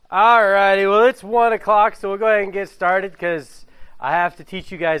Alrighty, well it's 1 o'clock, so we'll go ahead and get started because I have to teach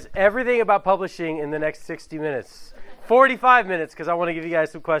you guys everything about publishing in the next 60 minutes. 45 minutes because I want to give you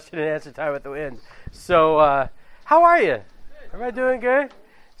guys some question and answer time at the end. So, how are you? Everybody doing good?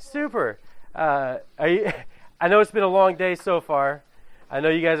 Super. I know it's been a long day so far. I know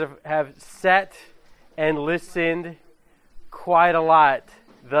you guys have sat and listened quite a lot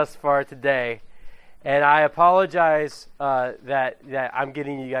thus far today. And I apologize that I'm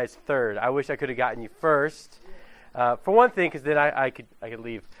getting you guys third. I wish I could have gotten you first. For one thing, because then I could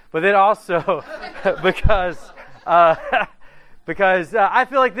leave. But then also because I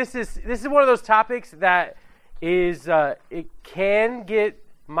feel like this is one of those topics that is it can get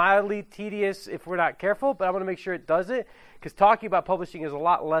mildly tedious if we're not careful. But I want to make sure it doesn't, because talking about publishing is a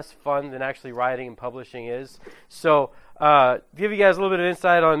lot less fun than actually writing and publishing is. So. Give you guys a little bit of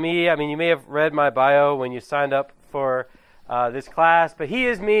insight on me. I mean, you may have read my bio when you signed up for this class, but he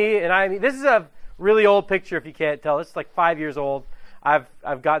is me, and this is a really old picture if you can't tell. It's like 5 years old. I've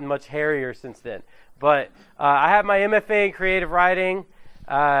gotten much hairier since then. But I have my MFA in creative writing,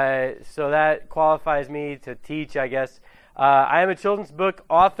 so that qualifies me to teach, I guess. I am a children's book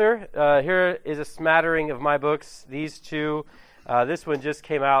author. Here is a smattering of my books. These two, this one just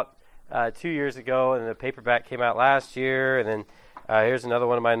came out 2 years ago, and the paperback came out last year, and then here's another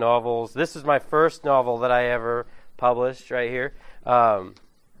one of my novels. This is my first novel that I ever published right here.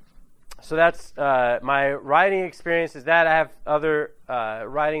 So that's my writing experience is that. I have other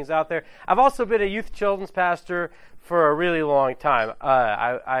writings out there. I've also been a youth children's pastor for a really long time.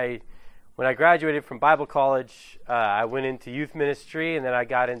 When I graduated from Bible college, I went into youth ministry, and then I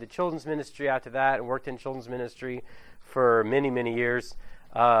got into children's ministry after that and worked in children's ministry for many, many years.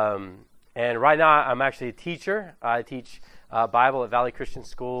 And right now, I'm actually a teacher. I teach Bible at Valley Christian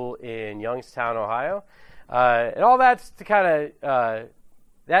School in Youngstown, Ohio. And all that's to kind of,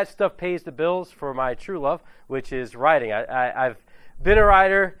 that stuff pays the bills for my true love, which is writing. I've been a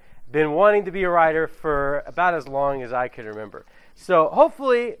writer, been wanting to be a writer for about as long as I can remember. So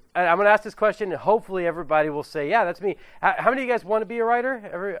hopefully, I'm going to ask this question, and hopefully everybody will say, yeah, that's me. How many of you guys want to be a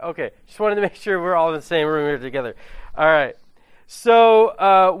writer? Okay, just wanted to make sure we're all in the same room here together. All right.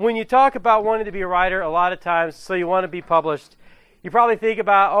 So when you talk about wanting to be a writer, a lot of times, so you want to be published, you probably think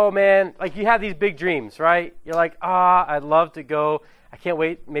about, oh man, like you have these big dreams, right? You're like, I'd love to go. I can't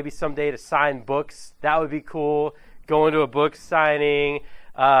wait maybe someday to sign books. That would be cool. Going to a book signing,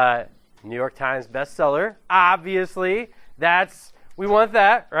 New York Times bestseller, obviously. We want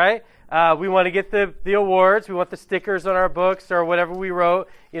that, right? We want to get the awards. We want the stickers on our books or whatever we wrote.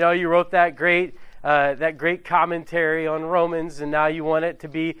 You know, you wrote that great commentary on Romans, and now you want it to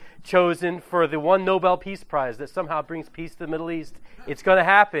be chosen for the one Nobel Peace Prize that somehow brings peace to the Middle East. It's going to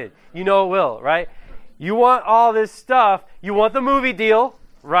happen. You know it will, right? You want all this stuff. You want the movie deal,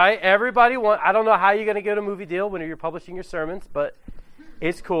 right? Everybody I don't know how you're going to get a movie deal when you're publishing your sermons, but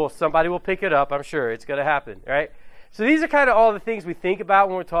it's cool. Somebody will pick it up. I'm sure it's going to happen, right? So these are kind of all the things we think about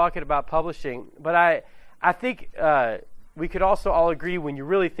when we're talking about publishing. But I think we could also all agree when you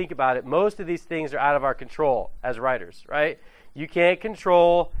really think about it, most of these things are out of our control as writers, right? You can't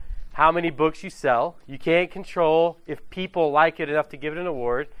control how many books you sell. You can't control if people like it enough to give it an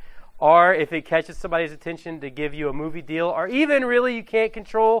award, or if it catches somebody's attention to give you a movie deal, or even really you can't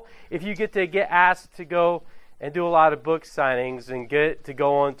control if you get asked to go and do a lot of book signings and get to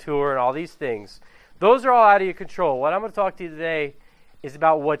go on tour and all these things. Those are all out of your control. What I'm going to talk to you today is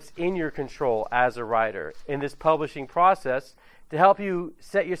about what's in your control as a writer in this publishing process to help you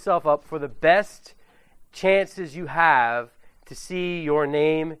set yourself up for the best chances you have to see your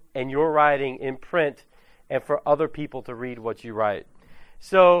name and your writing in print and for other people to read what you write.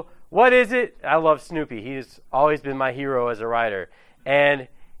 So what is it? I love Snoopy. He's always been my hero as a writer. And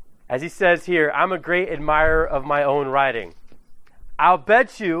as he says here, I'm a great admirer of my own writing. I'll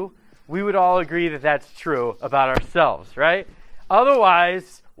bet you we would all agree that that's true about ourselves, right?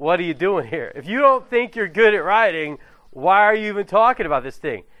 Otherwise, what are you doing here? If you don't think you're good at writing, why are you even talking about this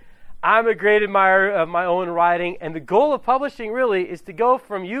thing? I'm a great admirer of my own writing, and the goal of publishing really is to go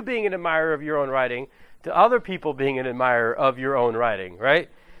from you being an admirer of your own writing to other people being an admirer of your own writing, right?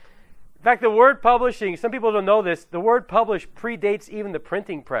 In fact, the word publishing, some people don't know this, the word publish predates even the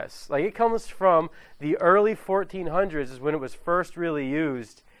printing press. Like it comes from the early 1400s is when it was first really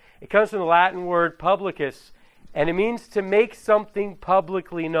used. It comes from the Latin word publicus, and it means to make something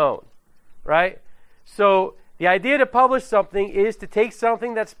publicly known, right? So the idea to publish something is to take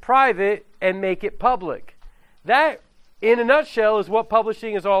something that's private and make it public. That, in a nutshell, is what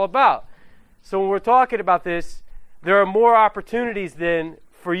publishing is all about. So when we're talking about this, there are more opportunities then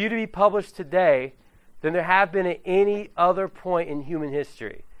for you to be published today than there have been at any other point in human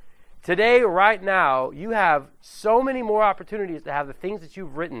history. Today, right now, you have so many more opportunities to have the things that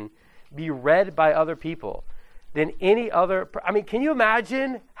you've written be read by other people than any other. I mean, can you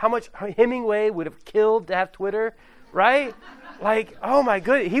imagine how much Hemingway would have killed to have Twitter, right? Like, oh my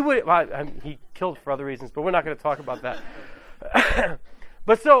goodness, he would. Well, he killed for other reasons, but we're not going to talk about that.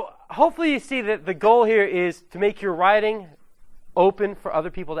 But so, hopefully, you see that the goal here is to make your writing open for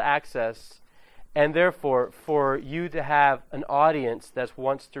other people to access, and therefore for you to have an audience that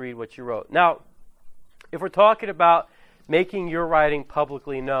wants to read what you wrote. Now, if we're talking about making your writing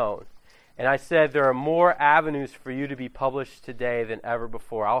publicly known, and I said there are more avenues for you to be published today than ever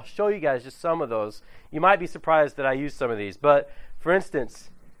before. I'll show you guys just some of those. You might be surprised that I use some of these. But, for instance,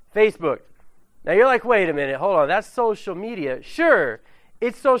 Facebook. Now, you're like, wait a minute, hold on, that's social media. Sure,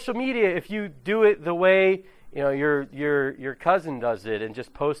 it's social media if you do it the way your cousin does it and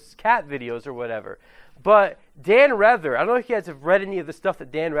just posts cat videos or whatever. But Dan Rather, I don't know if you guys have read any of the stuff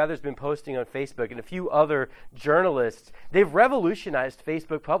that Dan Rather's been posting on Facebook and a few other journalists. They've revolutionized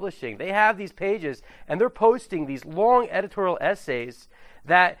Facebook publishing. They have these pages, and they're posting these long editorial essays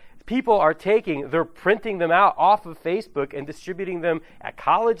that people are taking. They're printing them out off of Facebook and distributing them at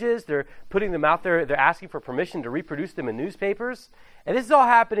colleges. They're putting them out there. They're asking for permission to reproduce them in newspapers. And this is all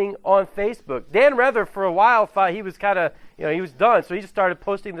happening on Facebook. Dan Rather, for a while, thought he was he was done. So he just started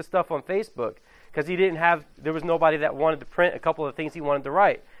posting this stuff on Facebook because there was nobody that wanted to print a couple of things he wanted to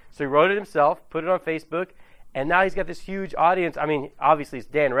write. So he wrote it himself, put it on Facebook, and now he's got this huge audience. I mean, obviously it's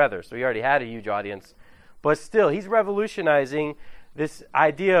Dan Rather, so he already had a huge audience. But still, he's revolutionizing this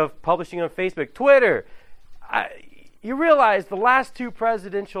idea of publishing on Facebook. Twitter. You realize the last two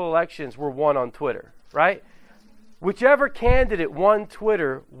presidential elections were won on Twitter, right? Whichever candidate won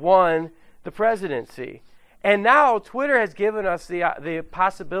Twitter won the presidency. And now Twitter has given us the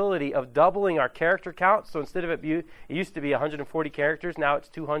possibility of doubling our character count. So instead of it used to be 140 characters, now it's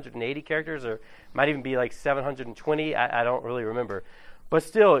 280 characters, or might even be like 720. I don't really remember. But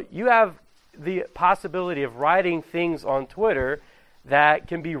still, you have the possibility of writing things on Twitter that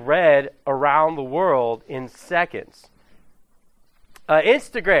can be read around the world in seconds.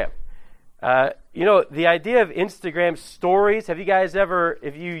 Instagram. The idea of Instagram stories, have you guys ever,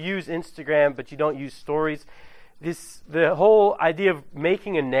 if you use Instagram but you don't use stories, the whole idea of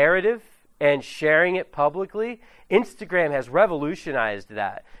making a narrative and sharing it publicly, Instagram has revolutionized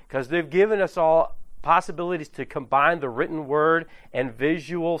that because they've given us all possibilities to combine the written word and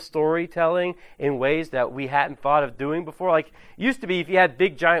visual storytelling in ways that we hadn't thought of doing before. Like, it used to be if you had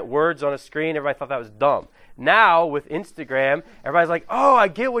big giant words on a screen, everybody thought that was dumb. Now, with Instagram, everybody's like, oh, I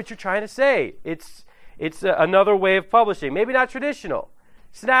get what you're trying to say. It's another way of publishing. Maybe not traditional.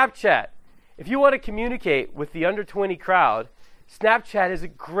 Snapchat. If you want to communicate with the under 20 crowd, Snapchat is a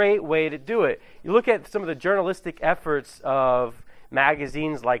great way to do it. You look at some of the journalistic efforts of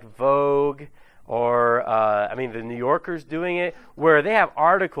magazines like Vogue or, the New Yorker's doing it, where they have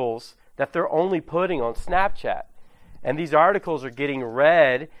articles that they're only putting on Snapchat. And these articles are getting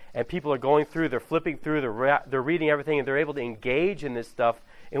read, and people are going through, they're flipping through, they're reading everything, and they're able to engage in this stuff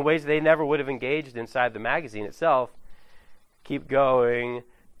in ways they never would have engaged inside the magazine itself. Keep going.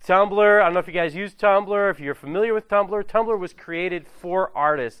 Tumblr, I don't know if you guys use Tumblr. If you're familiar with Tumblr, Tumblr was created for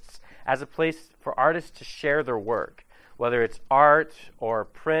artists as a place for artists to share their work, whether it's art or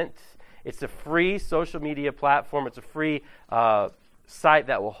print. It's a free social media platform. It's a free site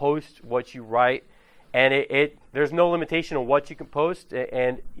that will host what you write. And there's no limitation on what you can post,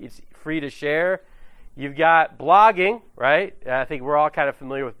 and it's free to share. You've got blogging, right? I think we're all kind of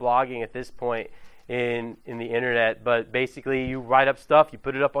familiar with blogging at this point in the internet. But basically, you write up stuff, you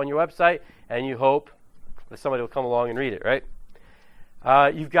put it up on your website, and you hope that somebody will come along and read it, right?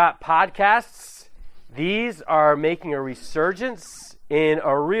 You've got podcasts. These are making a resurgence in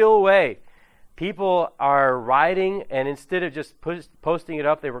a real way. People are writing, and instead of just posting it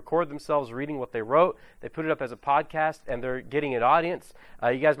up, they record themselves reading what they wrote. They put it up as a podcast, and they're getting an audience.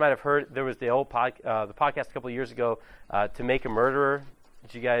 You guys might have heard there was the old the podcast a couple of years ago, To Make a Murderer.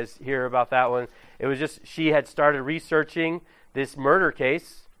 Did you guys hear about that one? It was just she had started researching this murder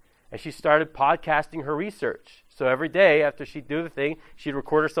case, and she started podcasting her research. So every day after she'd do the thing, she'd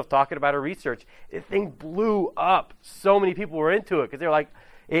record herself talking about her research. The thing blew up. So many people were into it because they're like,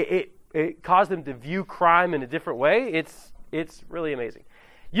 it caused them to view crime in a different way. It's really amazing.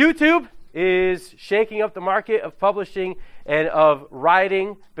 YouTube is shaking up the market of publishing and of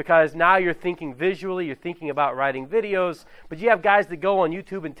writing because now you're thinking visually, you're thinking about writing videos, but you have guys that go on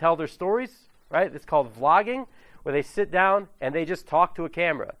YouTube and tell their stories, right? It's called vlogging, where they sit down and they just talk to a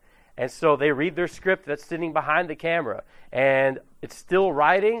camera. And so they read their script that's sitting behind the camera. And it's still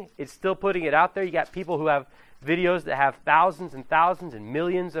writing. It's still putting it out there. You got people who have videos that have thousands and thousands and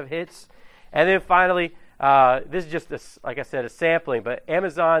millions of hits. And then finally, this is just, like I said, a sampling, but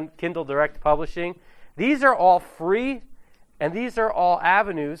Amazon Kindle Direct Publishing. These are all free, and these are all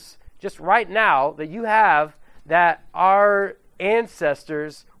avenues just right now that you have that our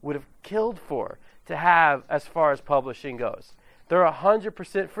ancestors would have killed for to have as far as publishing goes. They're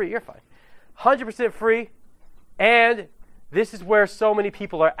 100% free. You're fine. 100% free, and this is where so many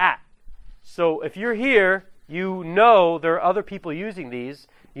people are at. So if you're here, you know there are other people using these.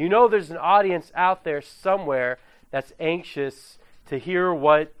 You know there's an audience out there somewhere that's anxious to hear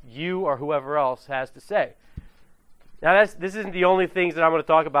what you or whoever else has to say. Now, this isn't the only things that I'm going to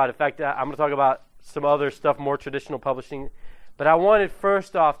talk about. In fact, I'm going to talk about some other stuff, more traditional publishing. But I wanted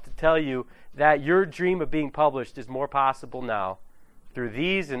first off to tell you that your dream of being published is more possible now through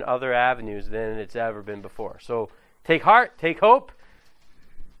these and other avenues than it's ever been before. So take heart, take hope.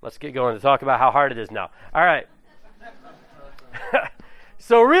 Let's get going to talk about how hard it is now. All right.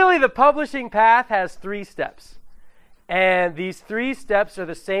 So really, the publishing path has 3 steps. And these 3 steps are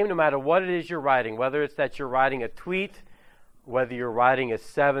the same no matter what it is you're writing, whether it's that you're writing a tweet, whether you're writing a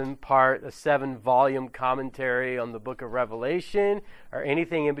 7-volume commentary on the book of Revelation, or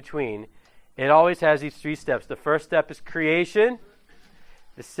anything in between. It always has these 3 steps. The first step is creation.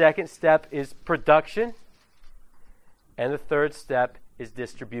 The second step is production. And the third step is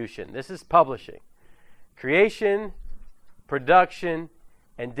distribution. This is publishing. Creation, production,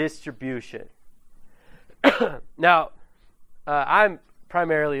 and distribution. Now, I'm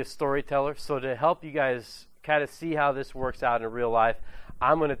primarily a storyteller, so to help you guys kind of see how this works out in real life,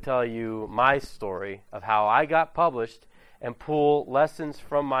 I'm going to tell you my story of how I got published and pull lessons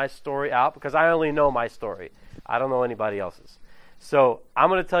from my story out, because I only know my story. I don't know anybody else's. So I'm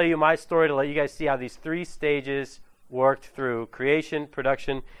going to tell you my story to let you guys see how these 3 stages worked through: creation,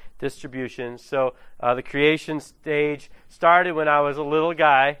 production, distribution. So the creation stage started when I was a little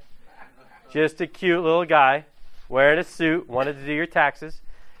guy, just a cute little guy, wearing a suit, wanted to do your taxes.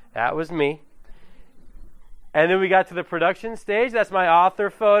 That was me. And then we got to the production stage. That's my author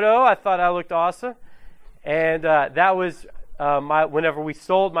photo. I thought I looked awesome. And that was whenever we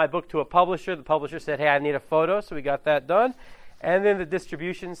sold my book to a publisher. The publisher said, hey, I need a photo, so we got that done. And then the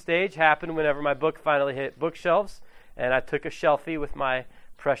distribution stage happened whenever my book finally hit bookshelves, and I took a selfie with my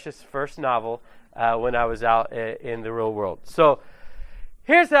precious first novel when I was out in the real world. So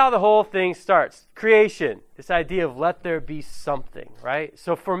here's how the whole thing starts. Creation, this idea of let there be something, right?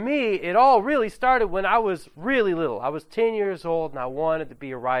 So for me, it all really started when I was really little. I was 10 years old, and I wanted to be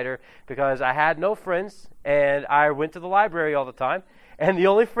a writer because I had no friends, and I went to the library all the time, and the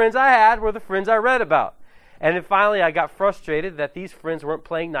only friends I had were the friends I read about. And then finally, I got frustrated that these friends weren't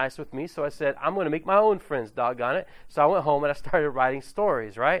playing nice with me, so I said, I'm going to make my own friends, doggone it. So I went home and I started writing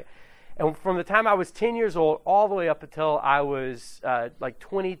stories, right? And from the time I was 10 years old all the way up until I was like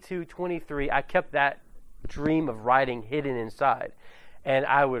 22, 23, I kept that dream of writing hidden inside. And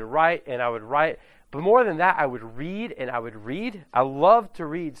I would write and I would write. But more than that, I would read and I would read. I loved to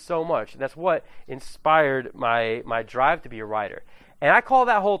read so much. That's what inspired my drive to be a writer. And I call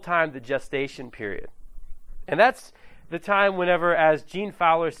that whole time the gestation period. And that's the time whenever, as Gene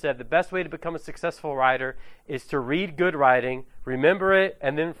Fowler said, the best way to become a successful writer is to read good writing, remember it,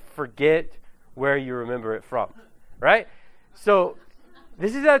 and then forget where you remember it from, right? So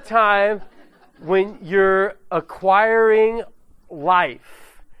this is a time when you're acquiring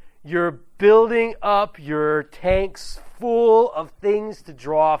life. You're building up your tanks full of things to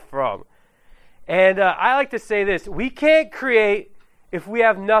draw from. And I like to say this: we can't create if we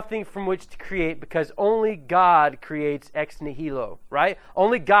have nothing from which to create, because only God creates ex nihilo, right?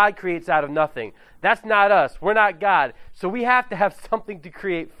 Only God creates out of nothing. That's not us. We're not God. So we have to have something to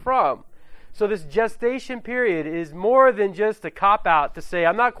create from. So this gestation period is more than just a cop-out to say,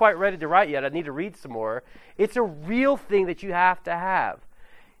 I'm not quite ready to write yet. I need to read some more. It's a real thing that you have to have.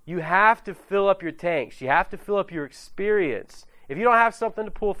 You have to fill up your tanks. You have to fill up your experience. If you don't have something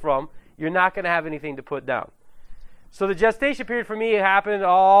to pull from, you're not going to have anything to put down. So the gestation period for me happened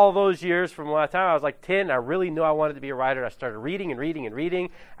all those years from the time I was like 10. I really knew I wanted to be a writer. I started reading and reading and reading.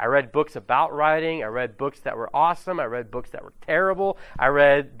 I read books about writing. I read books that were awesome. I read books that were terrible. I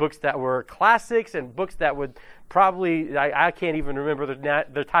read books that were classics and books that would probably, I can't even remember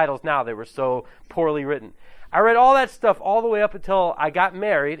their titles now. They were so poorly written. I read all that stuff all the way up until I got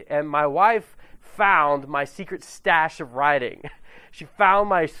married, and my wife found my secret stash of writing. She found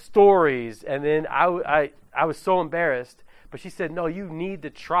my stories, and then I was so embarrassed, but she said, no, you need to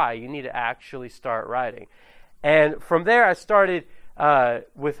try. You need to actually start writing. And from there, I started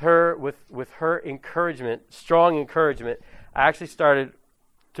with her encouragement, strong encouragement. I actually started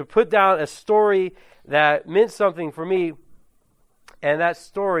to put down a story that meant something for me. And that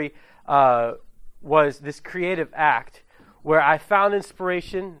story was this creative act where I found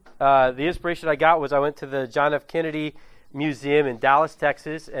inspiration. The inspiration I got was I went to the John F. Kennedy Museum in Dallas,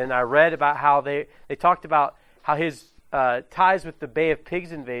 Texas, and I read about how they talked about how his ties with the Bay of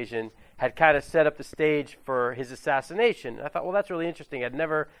Pigs invasion had kind of set up the stage for his assassination. And I thought, well, that's really interesting. I'd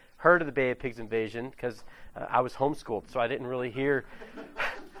never heard of the Bay of Pigs invasion because I was homeschooled, so I didn't really hear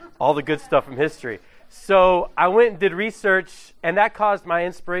all the good stuff from history. So I went and did research, and that caused my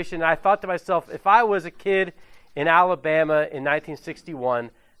inspiration. I thought to myself, if I was a kid in Alabama in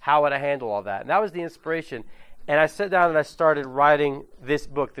 1961, how would I handle all that? And that was the inspiration. And I sat down and I started writing this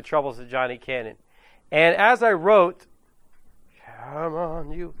book, The Troubles of Johnny Cannon. And as I wrote, come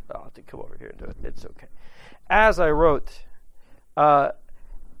on, you. I'll have to come over here and do it. It's okay. As I wrote,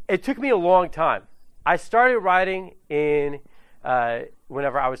 it took me a long time. I started writing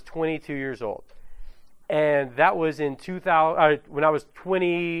whenever I was 22 years old. And that was in 2000, when I was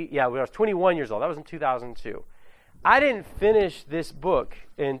 21 years old. That was in 2002. I didn't finish this book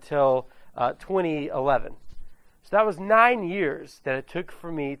until 2011. So that was 9 years that it took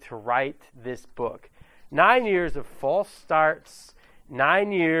for me to write this book. 9 years of false starts,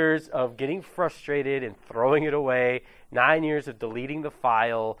 9 years of getting frustrated and throwing it away, 9 years of deleting the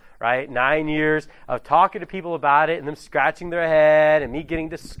file, right? 9 years of talking to people about it and them scratching their head and me getting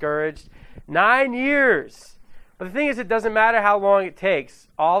discouraged. 9 years. But the thing is, it doesn't matter how long it takes.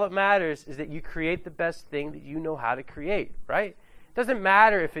 All that matters is that you create the best thing that you know how to create, right? It doesn't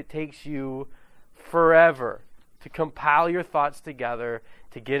matter if it takes you forever to compile your thoughts together,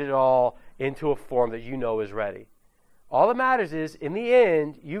 to get it all into a form that you know is ready. All that matters is, in the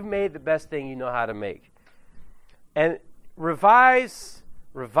end, you've made the best thing you know how to make. And revise.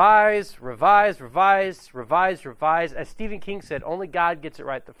 As Stephen King said, only God gets it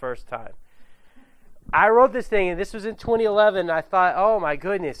right the first time. I wrote this thing, and this was in 2011, and I thought, oh my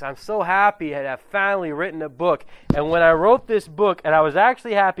goodness, I'm so happy that I've finally written a book. And when I wrote this book, and I was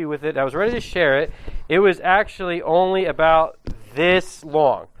actually happy with it, I was ready to share it, it was actually only about this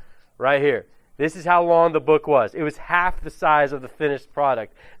long, right here. This is how long the book was. It was half the size of the finished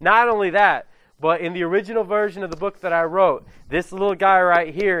product. Not only that, but in the original version of the book that I wrote, this little guy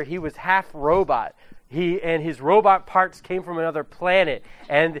right here, he was half robot. His robot parts came from another planet,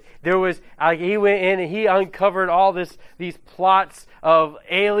 and there was he went in and he uncovered all these plots of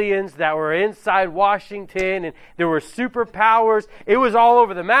aliens that were inside Washington, and there were superpowers. It was all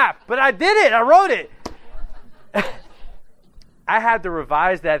over the map, but I did it. I wrote it. I had to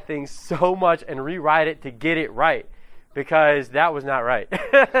revise that thing so much and rewrite it to get it right, because that was not right.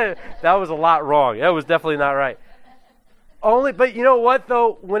 That was a lot wrong. That was definitely not right. But you know what,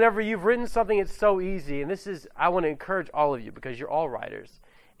 though? Whenever you've written something, it's so easy. And I want to encourage all of you, because you're all writers.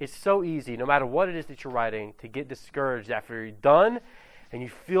 It's so easy, no matter what it is that you're writing, to get discouraged after you're done and you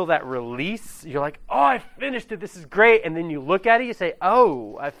feel that release. You're like, oh, I finished it. This is great. And then you look at it, you say,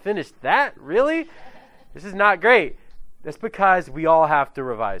 oh, I finished that? Really? This is not great. That's because we all have to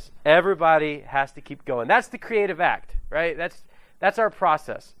revise. Everybody has to keep going. That's the creative act, right? That's our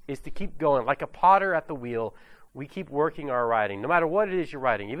process, is to keep going. Like a potter at the wheel, we keep working our writing, no matter what it is you're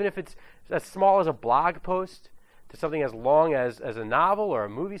writing. Even if it's as small as a blog post to something as long as a novel or a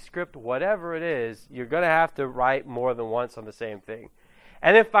movie script, whatever it is, you're going to have to write more than once on the same thing.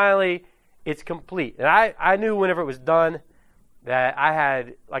 And then finally, it's complete. And I knew whenever it was done that I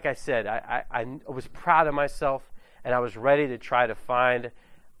had, like I said, I was proud of myself, and I was ready to try to find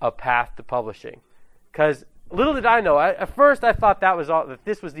a path to publishing. Because little did I know, at first I thought that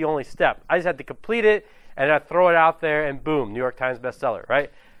this was the only step. I just had to complete it, and I throw it out there, and boom, New York Times bestseller,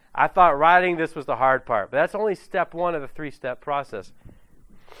 right? I thought writing this was the hard part, but that's only step one of the three-step process.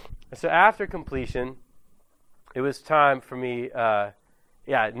 And so after completion, it was time for me,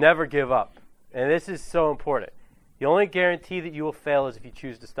 never give up. And this is so important. The only guarantee that you will fail is if you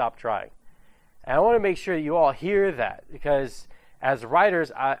choose to stop trying. And I want to make sure that you all hear that, because as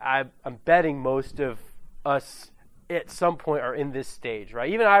writers, I'm betting most of us at some point are in this stage, right?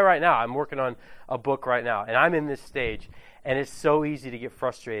 Even I right now, I'm working on a book right now, and I'm in this stage, and it's so easy to get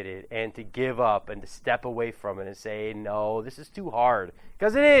frustrated and to give up and to step away from it and say, no, this is too hard.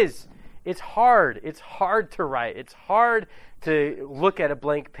 Because it is. It's hard. It's hard to write. It's hard to look at a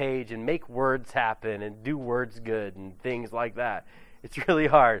blank page and make words happen and do words good and things like that. It's really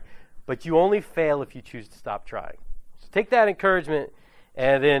hard. But you only fail if you choose to stop trying. So take that encouragement,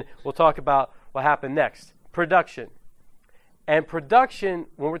 and then we'll talk about what happened next. Production. And production,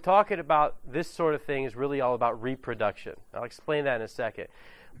 when we're talking about this sort of thing, is really all about reproduction. I'll explain that in a second.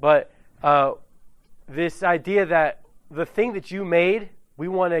 But this idea that the thing that you made We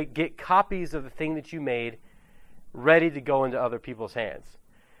want to get copies of the thing that you made ready to go into other people's hands.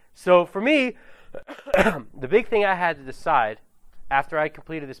 So for me, the big thing I had to decide after I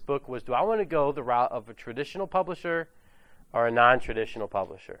completed this book was, do I want to go the route of a traditional publisher or a non-traditional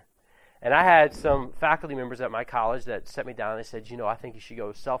publisher? And I had some faculty members at my college that set me down and they said, I think you should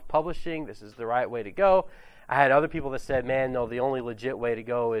go self-publishing. This is the right way to go. I had other people that said, man, no, the only legit way to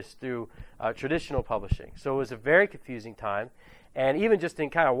go is through traditional publishing. So it was a very confusing time. And even just in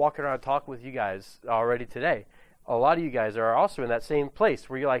kind of walking around talking with you guys already today, a lot of you guys are also in that same place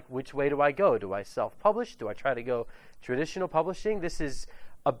where you're like, which way do I go? Do I self-publish? Do I try to go traditional publishing? This is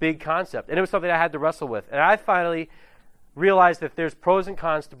a big concept. And it was something I had to wrestle with. And I finally realized that there's pros and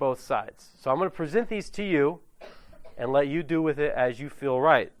cons to both sides. So I'm going to present these to you and let you do with it as you feel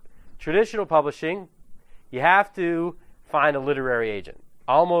right. Traditional publishing, you have to find a literary agent.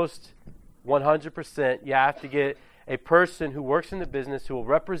 Almost 100%, you have to get a person who works in the business who will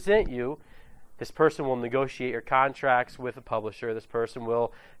represent you. This person will negotiate your contracts with a publisher. This person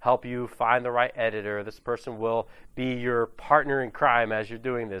will help you find the right editor. This person will be your partner in crime as you're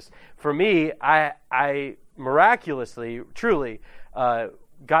doing this. For me, I miraculously, truly,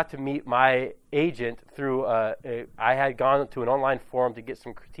 got to meet my agent through, I had gone to an online forum to get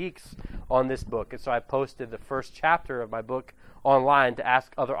some critiques on this book. And so I posted the first chapter of my book online to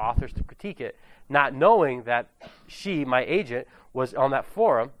ask other authors to critique it, not knowing that she, my agent, was on that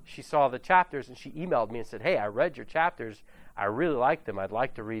forum. She saw the chapters and she emailed me and said, hey, I read your chapters. I really liked them. I'd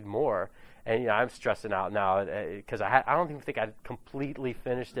like to read more. And I'm stressing out now because I don't even think I'd completely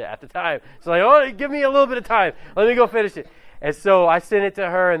finished it at the time. So give me a little bit of time. Let me go finish it. And so I sent it to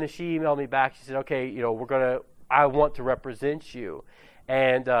her, and then she emailed me back. She said, okay, I want to represent you.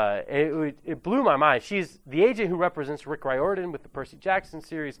 And it blew my mind. She's the agent who represents Rick Riordan with the Percy Jackson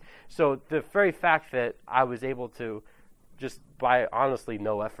series. So the very fact that I was able to, just by honestly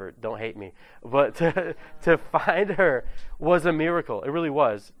no effort, don't hate me, but to find her was a miracle. It really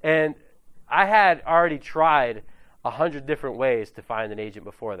was. And I had already tried 100 different ways to find an agent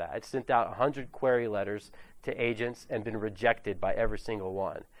before that. I'd sent out 100 query letters to agents and been rejected by every single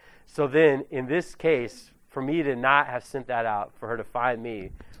one. So then, in this case, for me to not have sent that out, for her to find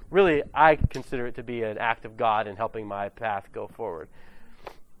me, really, I consider it to be an act of God in helping my path go forward.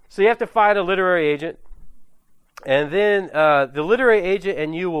 So you have to find a literary agent, and then the literary agent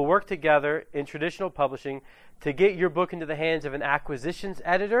and you will work together in traditional publishing to get your book into the hands of an acquisitions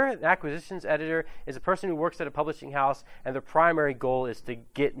editor. An acquisitions editor is a person who works at a publishing house, and their primary goal is to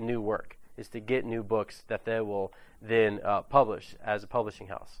get new work, is to get new books that they will then publish as a publishing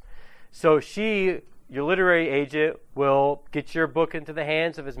house. So your literary agent, will get your book into the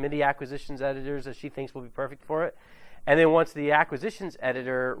hands of as many acquisitions editors as she thinks will be perfect for it. And then once the acquisitions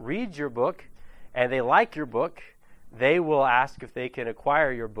editor reads your book and they like your book, they will ask if they can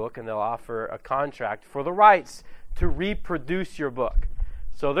acquire your book, and they'll offer a contract for the rights to reproduce your book.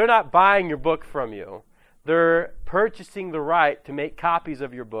 So they're not buying your book from you. They're purchasing the right to make copies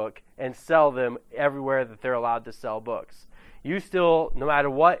of your book and sell them everywhere that they're allowed to sell books. You still, no matter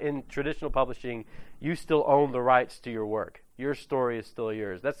what in traditional publishing, you still own the rights to your work. Your story is still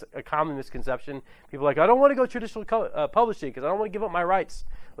yours. That's a common misconception. People are like, I don't want to go traditional publishing because I don't want to give up my rights.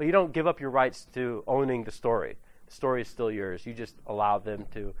 Well, you don't give up your rights to owning the story. The story is still yours. You just allow them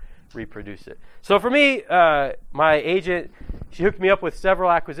to reproduce it. So for me, my agent, she hooked me up with several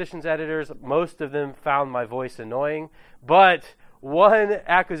acquisitions editors. Most of them found my voice annoying, but one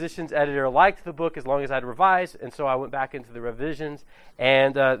acquisitions editor liked the book as long as I'd revised, and so I went back into the revisions.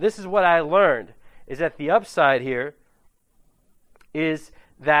 And this is what I learned, is that the upside here is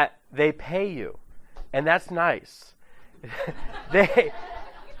that they pay you, and that's nice.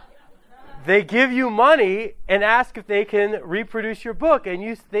 They give you money and ask if they can reproduce your book,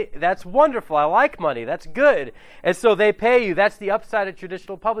 and that's wonderful. I like money. That's good. And so they pay you. That's the upside of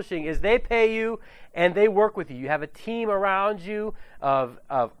traditional publishing, is they pay you and they work with you. You have a team around you of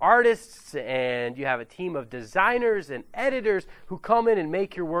artists, and you have a team of designers and editors who come in and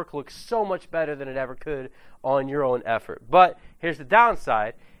make your work look so much better than it ever could on your own effort. But here's the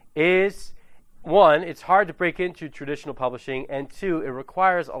downside, is one, it's hard to break into traditional publishing, and two, it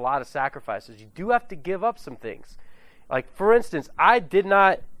requires a lot of sacrifices. You do have to give up some things. Like, for instance, I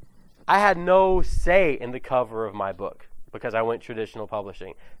had no say in the cover of my book because I went traditional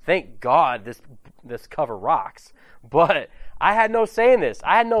publishing. Thank God this cover rocks. But I had no say in this.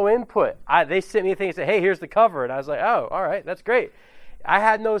 I had no input. They sent me a thing and said, hey, here's the cover. And I was like, oh, all right, that's great. I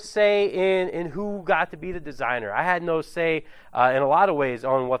had no say in who got to be the designer. I had no say in a lot of ways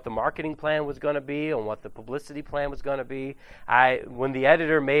on what the marketing plan was going to be, on what the publicity plan was going to be. When the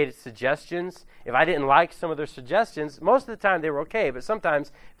editor made suggestions, if I didn't like some of their suggestions, most of the time they were okay, but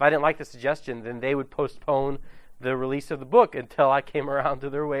sometimes if I didn't like the suggestion, then they would postpone the release of the book until I came around to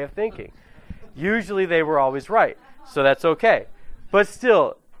their way of thinking. Usually they were always right, so that's okay. But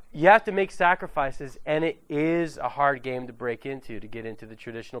still, you have to make sacrifices, and it is a hard game to break into, to get into the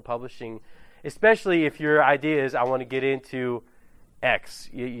traditional publishing, especially if your idea is, I want to get into X.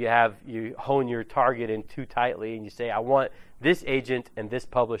 You hone your target in too tightly, and you say, I want this agent and this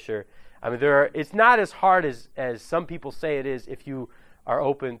publisher. I mean, it's not as hard as some people say it is if you are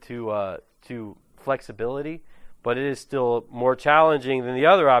open to flexibility, but it is still more challenging than the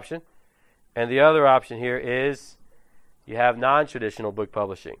other option. And the other option here is you have non-traditional book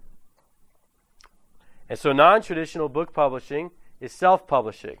publishing. And so non-traditional book publishing is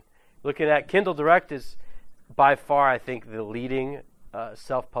self-publishing. Looking at Kindle Direct is by far, I think, the leading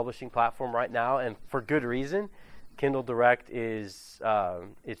self-publishing platform right now, and for good reason. Kindle Direct is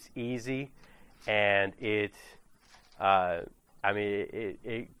it's easy, and it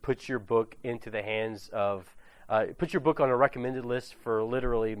puts your book into the hands of put your book on a recommended list for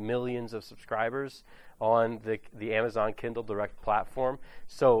literally millions of subscribers on the Amazon Kindle Direct platform.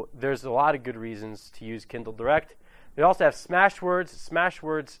 So there's a lot of good reasons to use Kindle Direct. We also have Smashwords.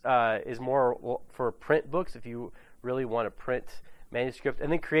 Smashwords is more for print books if you really want to print manuscript.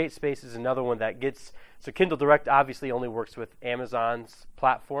 And then CreateSpace is another one that gets, so Kindle Direct obviously only works with Amazon's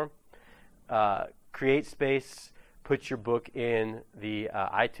platform. CreateSpace puts your book in the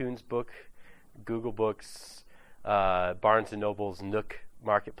iTunes book, Google Books, Barnes & Noble's Nook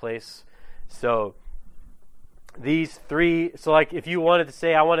marketplace. So these three, so like if you wanted to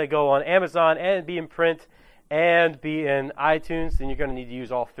say, I want to go on Amazon and be in print and be in iTunes, then you're going to need to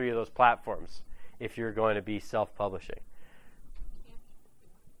use all three of those platforms if you're going to be self-publishing.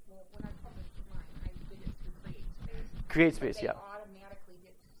 Well, when I published mine, I did it through CreateSpace. CreateSpace, yeah.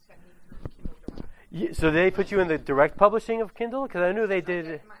 Automatically sent me through Kindle Direct. Yeah, so they put you in the direct publishing of Kindle? Because I knew they did.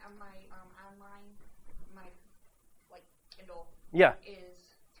 My online, my like Kindle Yeah.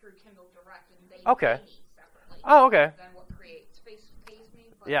 is through Kindle Direct, and they Okay. pay me separately. Oh, okay. Than what CreateSpace pays me.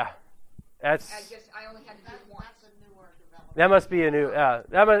 But Yeah. I only had to do it once. That's a newer development. That must be a new.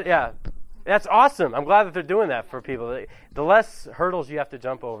 Yeah. That's awesome. I'm glad that they're doing that for people. The less hurdles you have to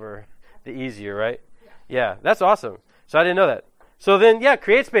jump over, the easier, right? Yeah, that's awesome. So I didn't know that. So then, yeah,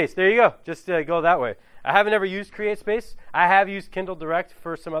 CreateSpace. There you go. Just go that way. I haven't ever used CreateSpace. I have used Kindle Direct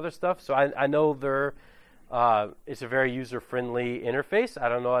for some other stuff, so I know it's a very user-friendly interface. I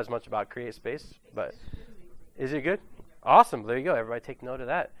don't know as much about CreateSpace, but is it good? Awesome. There you go. Everybody take note of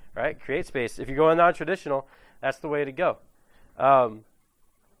that, right? CreateSpace. If you're going non-traditional, that's the way to go. All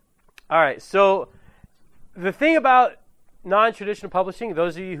right. So the thing about non-traditional publishing,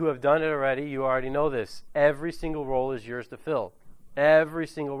 those of you who have done it already, you already know this. Every single role is yours to fill. Every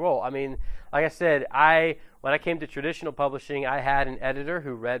single role. I mean, like I said, when I came to traditional publishing, I had an editor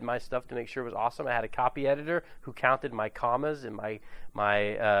who read my stuff to make sure it was awesome. I had a copy editor who counted my commas and my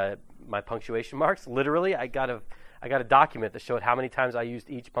punctuation marks. Literally, I got a document that showed how many times I used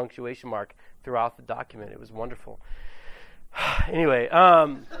each punctuation mark throughout the document. It was wonderful. Anyway,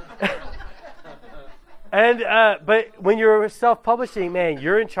 but when you're self-publishing, man,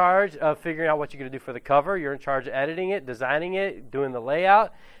 you're in charge of figuring out what you're going to do for the cover. You're in charge of editing it, designing it, doing the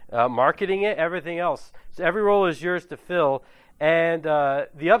layout, marketing it, everything else. So every role is yours to fill. And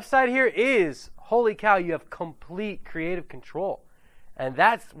the upside here is, holy cow, you have complete creative control. And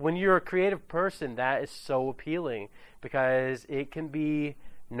that's, when you're a creative person, that is so appealing because it can be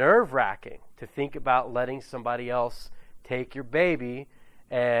nerve-wracking to think about letting somebody else take your baby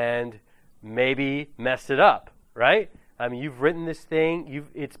and maybe mess it up, right? I mean, you've written this thing,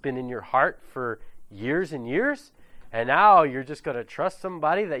 it's been in your heart for years and years, and now you're just going to trust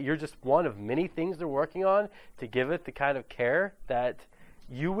somebody that you're just one of many things they're working on to give it the kind of care that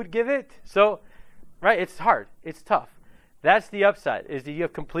you would give it. So, right, it's hard. It's tough. That's the upside, is that you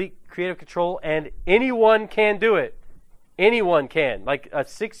have complete creative control, and anyone can do it. Anyone can. Like a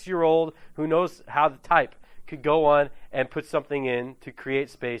 6-year-old who knows how to type could go on and put something in to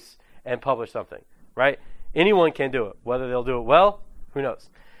CreateSpace and publish something, right? Anyone can do it. Whether they'll do it well, who knows?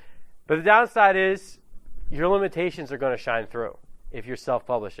 But the downside is your limitations are going to shine through if you're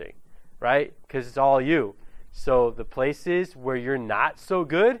self-publishing, right? Because it's all you. So the places where you're not so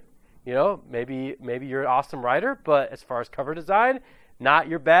good, you know, maybe you're an awesome writer, but as far as cover design, not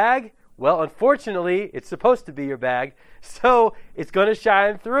your bag. Well, unfortunately, it's supposed to be your bag, so it's going to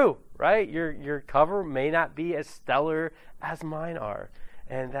shine through, right? Your cover may not be as stellar as mine are.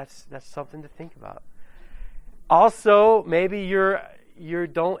 And that's something to think about. Also, maybe you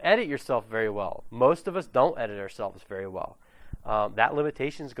don't edit yourself very well. Most of us don't edit ourselves very well. That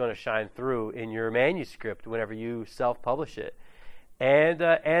limitation is going to shine through in your manuscript whenever you self-publish it. And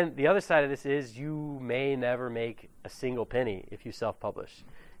the other side of this is you may never make a single penny if you self-publish,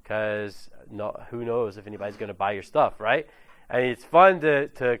 because who knows if anybody's going to buy your stuff, right? I mean, it's fun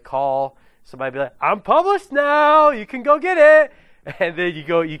to call somebody and be like, I'm published now, you can go get it. And then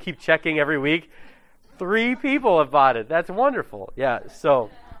you keep checking every week. 3 people have bought it. That's wonderful. Yeah, so.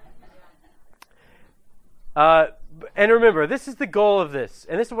 And remember, this is the goal of this.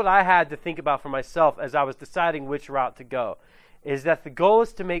 And this is what I had to think about for myself as I was deciding which route to go. Is that the goal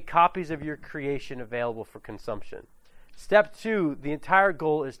is to make copies of your creation available for consumption. Step 2, the entire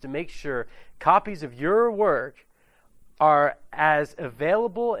goal is to make sure copies of your work are as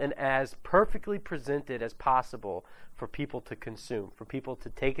available and as perfectly presented as possible for people to consume, for people to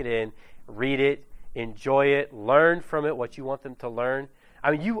take it in, read it, enjoy it, learn from it what you want them to learn.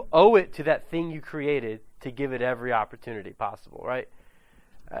 I mean, you owe it to that thing you created to give it every opportunity possible, right?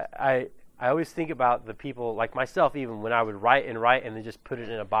 I always think about the people, like myself even, when I would write and then just put it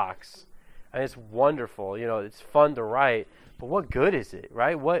in a box. I mean, it's wonderful. It's fun to write, but what good is it,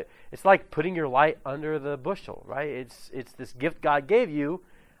 right? It's like putting your light under the bushel, right? It's this gift God gave you.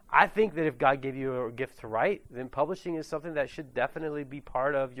 I think that if God gave you a gift to write, then publishing is something that should definitely be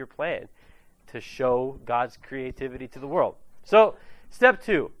part of your plan to show God's creativity to the world. So, step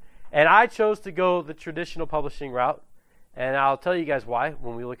 2. And I chose to go the traditional publishing route, and I'll tell you guys why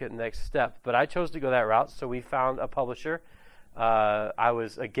when we look at the next step. But I chose to go that route, so we found a publisher. I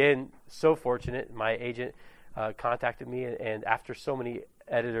was, again, so fortunate. My agent contacted me, and after so many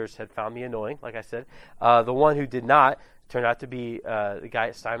editors had found me annoying, like I said, the one who did not turned out to be the guy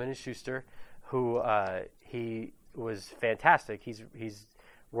at Simon & Schuster, who he was fantastic. He's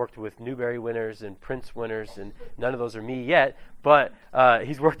worked with Newbery winners and Prince winners, and none of those are me yet, but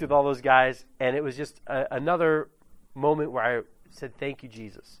he's worked with all those guys, and it was just another moment where I said, thank you,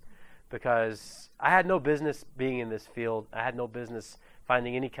 Jesus, because I had no business being in this field. I had no business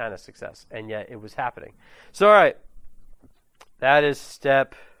finding any kind of success, and yet it was happening. So, all right, that is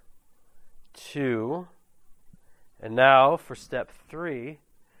step 2. And now for step 3,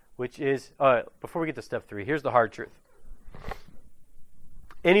 which is, before we get to step 3, here's the hard truth.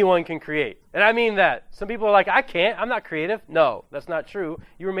 Anyone can create. And I mean that. Some people are like, I can't. I'm not creative. No, that's not true.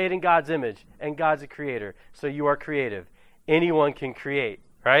 You were made in God's image, and God's a creator. So you are creative. Anyone can create,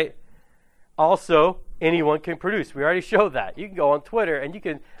 right? Also, anyone can produce. We already showed that. You can go on Twitter, and you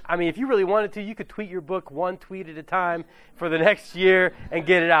can, if you really wanted to, you could tweet your book 1 tweet at a time for the next year and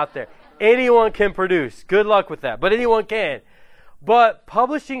get it out there. Anyone can produce. Good luck with that. But anyone can. But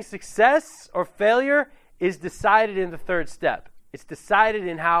publishing success or failure is decided in the 3rd step. It's decided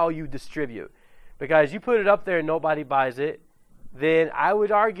in how you distribute. Because you put it up there and nobody buys it, then I would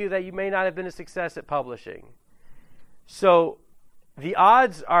argue that you may not have been a success at publishing. So the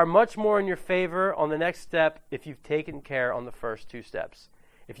odds are much more in your favor on the next step if you've taken care on the first 2 steps.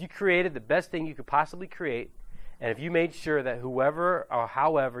 If you created the best thing you could possibly create, and if you made sure that whoever or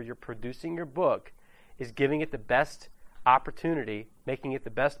however you're producing your book is giving it the best opportunity, making it the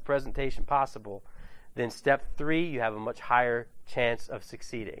best presentation possible, then step 3, you have a much higher chance of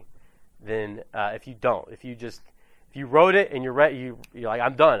succeeding than if you don't. If you wrote it and you're like,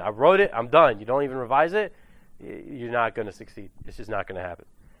 I'm done. I wrote it, I'm done. You don't even revise it, you're not going to succeed. It's just not going to happen.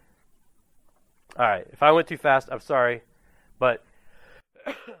 All right. If I went too fast, I'm sorry, but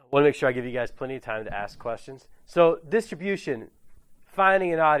I want to make sure I give you guys plenty of time to ask questions. So distribution,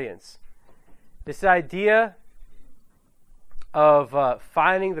 finding an audience. This idea of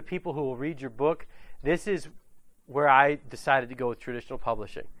finding the people who will read your book, this is where I decided to go with traditional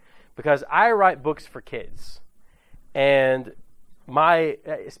publishing, because I write books for kids, and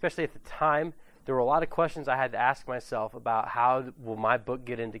especially at the time, there were a lot of questions I had to ask myself about how will my book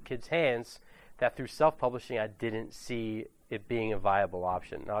get into kids' hands, that through self-publishing I didn't see it being a viable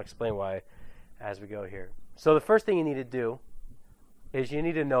option. And I'll explain why as we go here. So the first thing you need to do is you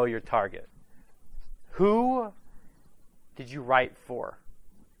need to know your target. Who did you write for?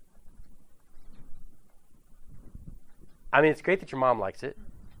 It's great that your mom likes it,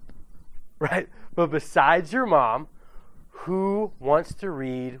 right? But besides your mom, who wants to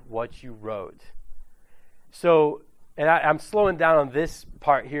read what you wrote? So, and I'm slowing down on this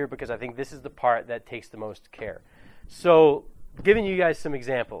part here because I think this is the part that takes the most care. So, giving you guys some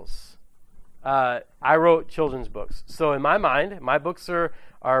examples. I wrote children's books. So in my mind, my books are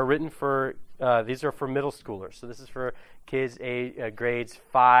written for, these are for middle schoolers. So this is for kids grades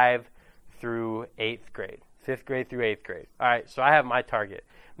 5 through 8th grade. 5th grade through 8th grade. All right, so I have my target.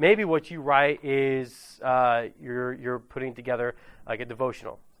 Maybe what you write is you're putting together like a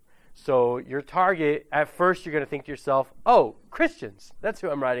devotional. So your target, at first you're going to think to yourself, oh, Christians, that's who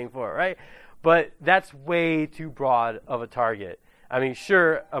I'm writing for, right? But that's way too broad of a target. I mean,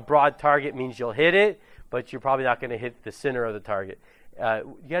 sure, a broad target means you'll hit it, but you're probably not going to hit the center of the target.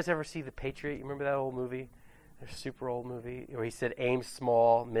 You guys ever see The Patriot? You remember that old movie? A super old movie where he said aim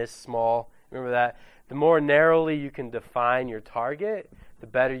small, miss small. Remember that? The more narrowly you can define your target, the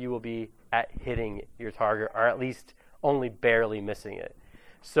better you will be at hitting your target, or at least only barely missing it.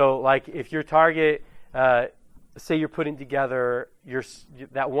 So, like, if your target, say you're putting together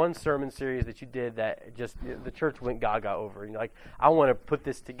that one sermon series that you did that just the church went gaga over. You're like, I want to put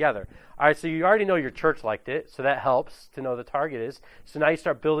this together. All right, so you already know your church liked it, so that helps to know the target is. So now you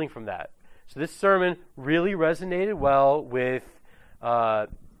start building from that. So this sermon really resonated well with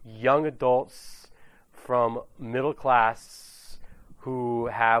young adults from middle class who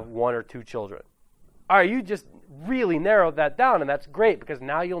have 1 or 2 children. All right, you just really narrowed that down, and that's great because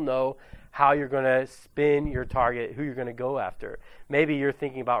now you'll know how you're going to spin your target, who you're going to go after. Maybe you're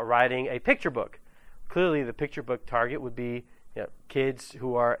thinking about writing a picture book. Clearly, the picture book target would be kids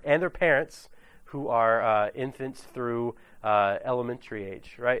who are, and their parents, who are infants through elementary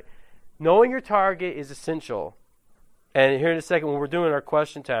age, right? Knowing your target is essential. And here in a second, when we're doing our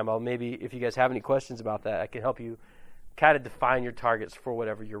question time, I'll maybe, if you guys have any questions about that, I can help you kind of define your targets for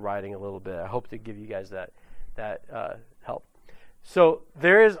whatever you're writing a little bit. I hope to give you guys that help. So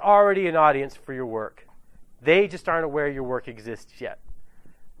there is already an audience for your work. They just aren't aware your work exists yet.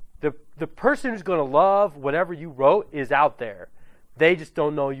 The person who's going to love whatever you wrote is out there. They just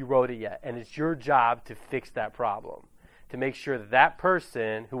don't know you wrote it yet. And it's your job to fix that problem, to make sure that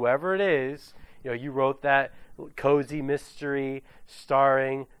person, whoever it is, you wrote that cozy mystery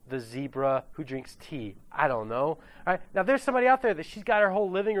starring the zebra who drinks tea. I don't know. All right. Now, there's somebody out there that she's got her whole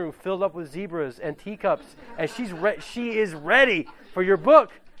living room filled up with zebras and teacups, and she is ready for your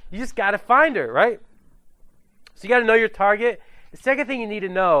book. You just got to find her, right? So you got to know your target. The second thing you need to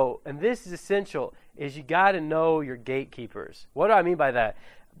know, and this is essential, is you got to know your gatekeepers. What do I mean by that?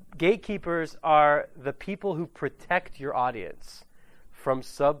 Gatekeepers are the people who protect your audience from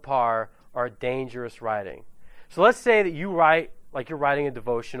subpar or dangerous writing. So let's say that you write, like you're writing a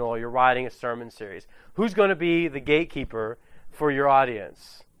devotional or you're writing a sermon series. Who's going to be the gatekeeper for your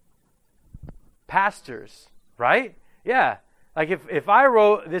audience? Pastors, right? Yeah. Like if I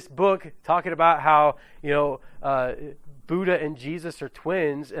wrote this book talking about how, Buddha and Jesus are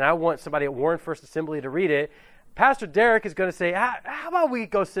twins, and I want somebody at Warren First Assembly to read it, Pastor Derek is going to say, how about we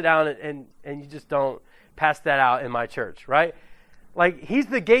go sit down and you just don't pass that out in my church, right? Like, he's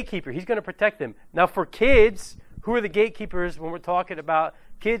the gatekeeper. He's going to protect them. Now, for kids, who are the gatekeepers when we're talking about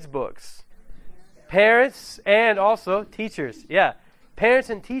kids' books? Parents and also teachers. Yeah, parents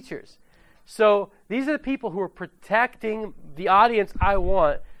and teachers. So these are the people who are protecting the audience I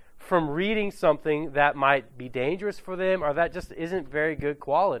want from reading something that might be dangerous for them or that just isn't very good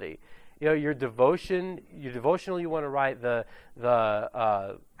quality. Your devotional you want to write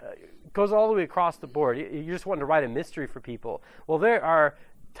goes all the way across the board. You just want to write a mystery for people. Well, there are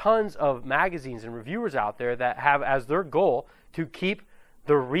tons of magazines and reviewers out there that have as their goal to keep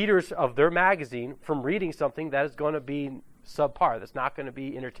the readers of their magazine from reading something that is going to be subpar, that's not going to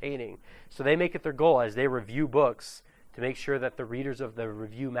be entertaining. So they make it their goal as they review books to make sure that the readers of the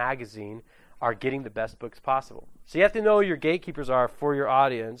review magazine are getting the best books possible. So you have to know who your gatekeepers are for your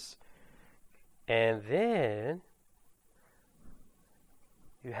audience. And then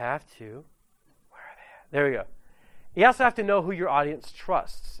you have to, where are they at? There we go. You also have to know who your audience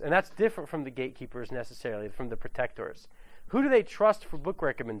trusts. And that's different from the gatekeepers necessarily, from the protectors. Who do they trust for book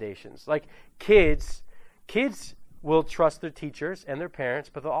recommendations? Like kids will trust their teachers and their parents,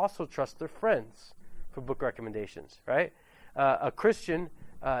 but they'll also trust their friends for book recommendations, right? A Christian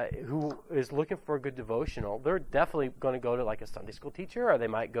who is looking for a good devotional, they're definitely going to go to like a Sunday school teacher, or they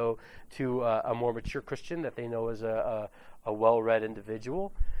might go to a more mature Christian that they know is a well-read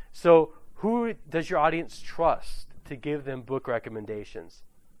individual. So who does your audience trust to give them book recommendations?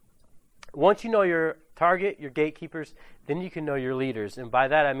 Once you know your target, your gatekeepers, then you can know your leaders. And by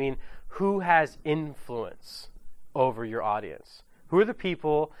that I mean who has influence over your audience. Who are the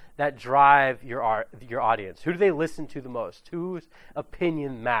people that drive your audience? Who do they listen to the most? Whose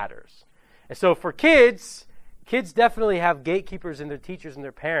opinion matters? And so for kids definitely have gatekeepers in their teachers and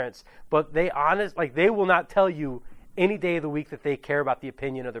their parents, but they will not tell you any day of the week that they care about the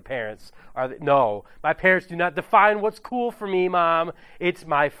opinion of their parents. No, my parents do not define what's cool for me, Mom. It's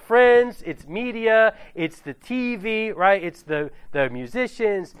my friends, it's media, it's the TV, right? It's the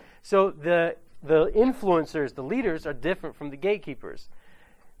musicians. So the the influencers, the leaders, are different from the gatekeepers.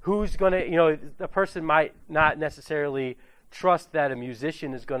 Who's going to, the person might not necessarily trust that a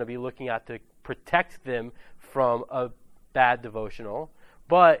musician is going to be looking out to protect them from a bad devotional.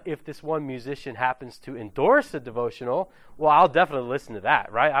 But if this one musician happens to endorse a devotional, well, I'll definitely listen to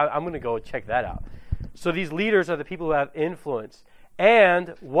that, right? I'm going to go check that out. So these leaders are the people who have influence.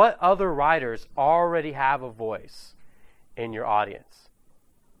 And what other writers already have a voice in your audience?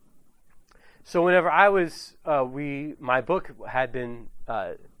 So whenever I was, my book had been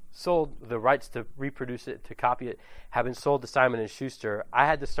sold, the rights to reproduce it, to copy it, have been sold to Simon & Schuster, I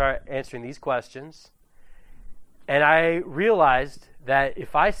had to start answering these questions. And I realized that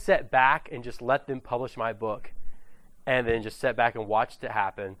if I sat back and just let them publish my book and then just sat back and watched it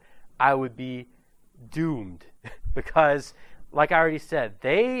happen, I would be doomed because, like I already said,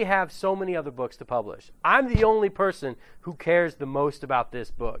 they have so many other books to publish. I'm the only person who cares the most about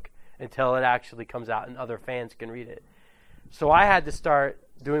this book until it actually comes out and other fans can read it. So I had to start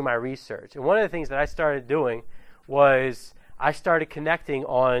doing my research. And one of the things that I started doing was I started connecting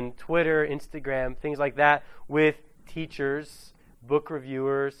on Twitter, Instagram, things like that with teachers, book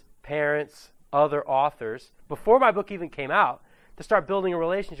reviewers, parents, other authors, before my book even came out, to start building a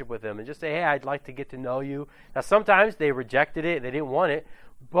relationship with them and just say, hey, I'd like to get to know you. Now, sometimes they rejected it, they didn't want it,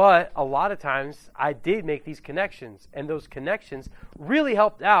 but a lot of times I did make these connections, and those connections really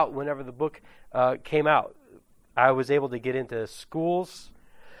helped out whenever the book came out. I was able to get into schools.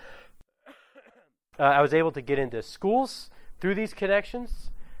 Through these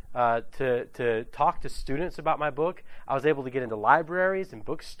connections to talk to students about my book. I was able to get into libraries and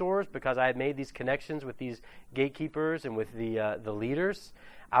bookstores because I had made these connections with these gatekeepers and with the leaders.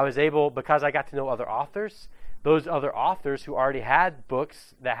 I was able, because I got to know other authors, those other authors who already had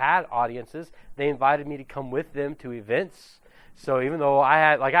books that had audiences, they invited me to come with them to events. So even though I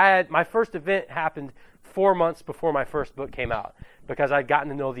had my first event happened 4 months before my first book came out, because I'd gotten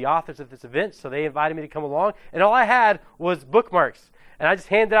to know the authors of this event, so they invited me to come along, and all I had was bookmarks. And I just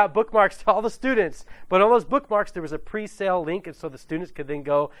handed out bookmarks to all the students. But on those bookmarks, there was a pre-sale link, and so the students could then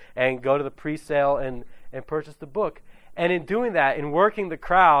go to the pre-sale and purchase the book. And in doing that, in working the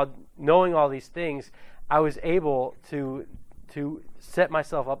crowd, knowing all these things, I was able to set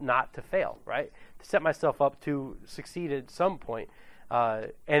myself up not to fail, right? To set myself up to succeed at some point.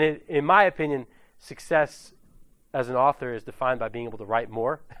 In my opinion, success as an author is defined by being able to write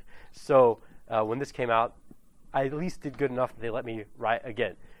more. So when this came out, I at least did good enough that they let me write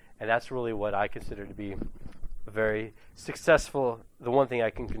again. And that's really what I consider to be a very successful, the one thing I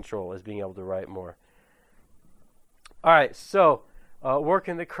can control is being able to write more. All right, so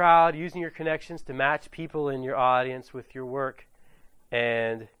working the crowd, using your connections to match people in your audience with your work.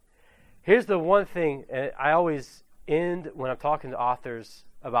 And here's the one thing, I always end when I'm talking to authors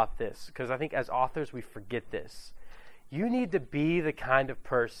about this, because I think as authors we forget this. You need to be the kind of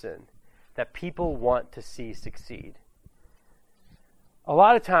person that people want to see succeed. A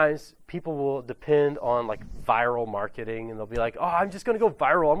lot of times people will depend on like viral marketing, and they'll be like, oh, I'm just going to go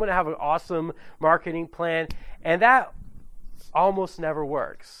viral. I'm going to have an awesome marketing plan. And that almost never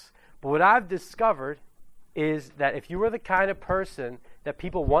works. But what I've discovered is that if you are the kind of person that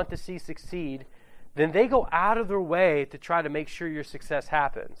people want to see succeed, then they go out of their way to try to make sure your success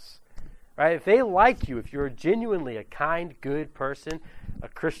happens. Right? If they like you, if you're genuinely a kind, good person, a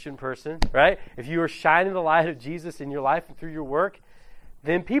Christian person, right? If you are shining the light of Jesus in your life and through your work,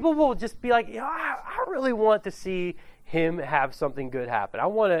 then people will just be like, I really want to see him have something good happen. I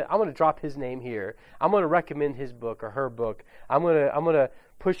want to drop his name here. I'm going to recommend his book or her book. I'm going to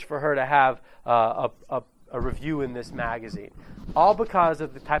push for her to have a review in this magazine, all because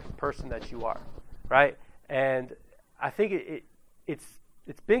of the type of person that you are, right? And I think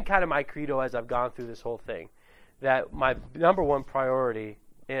it's been kind of my credo as I've gone through this whole thing, that my number one priority,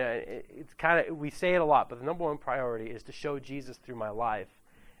 it's kind of, we say it a lot, but the number one priority is to show Jesus through my life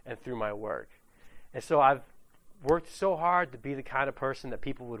and through my work. And so I've worked so hard to be the kind of person that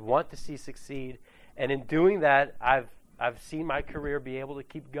people would want to see succeed, and in doing that, I've seen my career be able to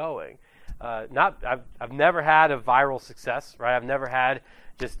keep going. I've never had a viral success, right? I've never had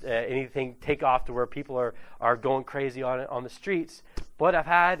just anything take off to where people are going crazy on the streets, but I've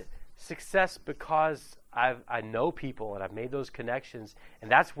had success because I know people and I've made those connections, and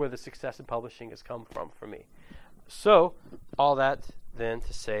that's where the success in publishing has come from for me. So all that then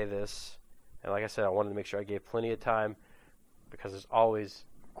to say this, and like I said, I wanted to make sure I gave plenty of time because there's always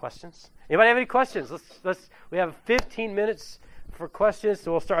questions. Anybody have any questions? We have 15 minutes for questions,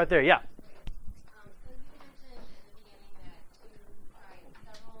 so we'll start right there. Yeah. So you mentioned in the beginning that you tried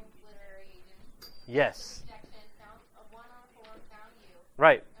several literary agents. Yes. Rejection, found one on four, found you.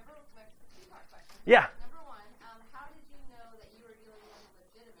 Right. Remember my two-part question? Yeah. Number one, how did you know that you were dealing with a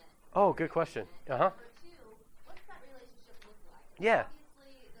legitimate? Oh, good question. Uh-huh. Number two, what's that relationship look like? Yeah.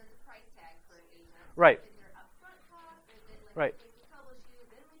 Obviously, there's a price tag for an agent. Right. Is there upfront cost? Is it like Right. if we publish you,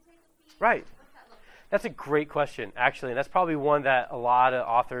 then we take a fee? Right. What's that look like? That's a great question, actually, and that's probably one that a lot of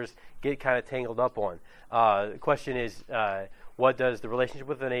authors get kind of tangled up on. The question is, what does the relationship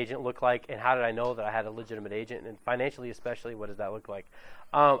with an agent look like, and how did I know that I had a legitimate agent, and financially especially, what does that look like?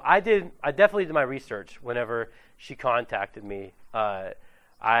 I definitely did my research whenever she contacted me.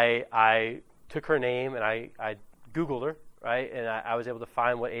 I took her name and I Googled her, right, and I was able to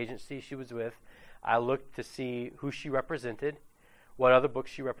find what agency she was with. I looked to see who she represented, what other books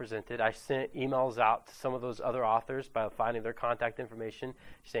she represented. I sent emails out to some of those other authors by finding their contact information,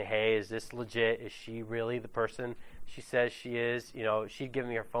 saying, hey, is this legit? Is she really the person she says she is? You know, she'd given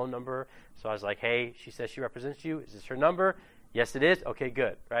me her phone number, so I was like, hey, she says she represents you. Is this her number? Yes, it is. Okay,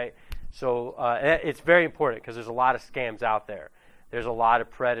 good, right? So it's very important because there's a lot of scams out there. There's a lot of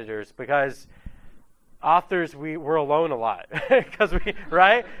predators because authors, we're alone a lot because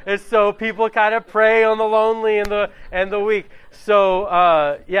right? And so people kind of prey on the lonely and the weak. So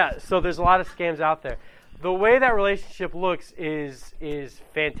so there's a lot of scams out there. The way that relationship looks is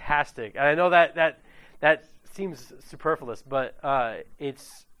fantastic, and I know that seems superfluous, but I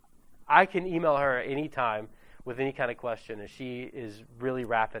can email her anytime with any kind of question, and she is really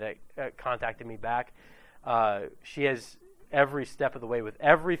rapid at contacting me back. She has every step of the way with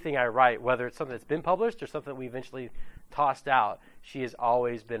everything I write, whether it's something that's been published or something that we eventually tossed out. She has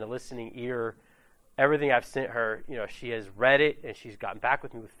always been a listening ear. Everything I've sent her, you know, she has read it and she's gotten back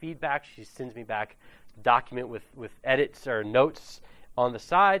with me with feedback. She sends me back a document with edits or notes on the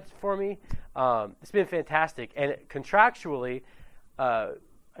sides for me. It's been fantastic. And contractually,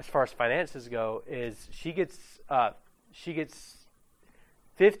 as far as finances go, is she gets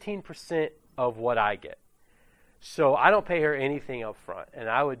 15% of what I get. So I don't pay her anything up front, and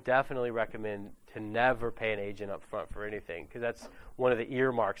I would definitely recommend to never pay an agent up front for anything because that's one of the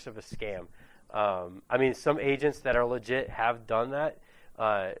earmarks of a scam. I mean, some agents that are legit have done that.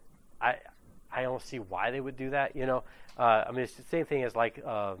 I don't see why they would do that. You know, I mean, it's the same thing as like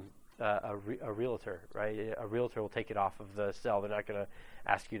a realtor, right? A realtor will take it off of the sale. They're not going to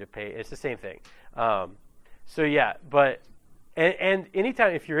ask you to pay. It's the same thing. So yeah, but. And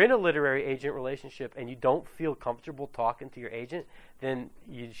anytime, if you're in a literary agent relationship and you don't feel comfortable talking to your agent, then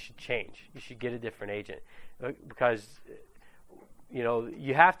you should change. You should get a different agent because, you know,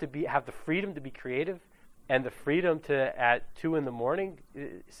 you have to have the freedom to be creative and the freedom to, at 2 a.m,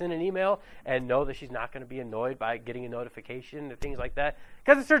 send an email and know that she's not going to be annoyed by getting a notification and things like that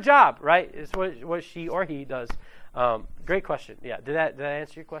because it's her job, right? It's what she or he does. Great question. Yeah, did that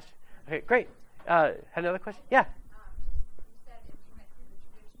answer your question? Okay, great. Had another question? Yeah.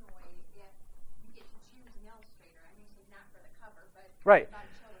 Right.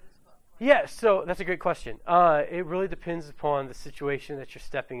 Yeah, so that's a great question. It really depends upon the situation that you're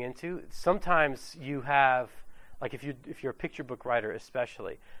stepping into. Sometimes you have, like if you're a picture book writer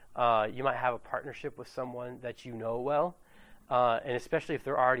especially, you might have a partnership with someone that you know well, and especially if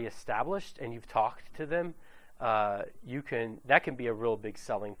they're already established and you've talked to them, that can be a real big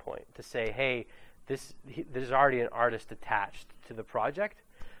selling point to say, hey, there's already an artist attached to the project.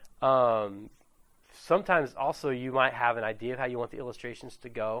 Sometimes also you might have an idea of how you want the illustrations to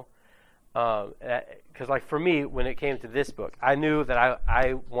go. Because like for me, when it came to this book, I knew that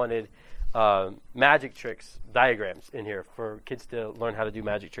I wanted magic tricks diagrams in here for kids to learn how to do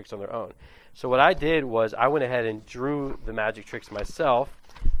magic tricks on their own. So what I did was I went ahead and drew the magic tricks myself,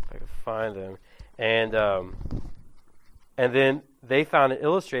 if I could find them, and then they found an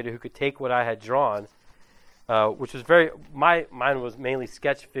illustrator who could take what I had drawn, which was mine was mainly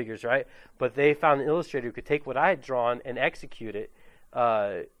sketch figures, right? But they found an illustrator who could take what I had drawn and execute it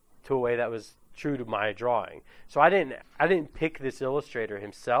to a way that was true to my drawing. So I didn't pick this illustrator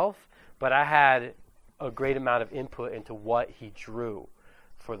himself, but I had a great amount of input into what he drew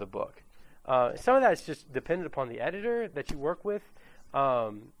for the book. Some of that is just dependent upon the editor that you work with.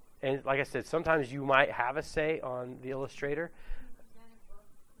 And like I said, sometimes you might have a say on the illustrator.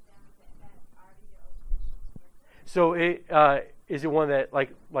 So is it one that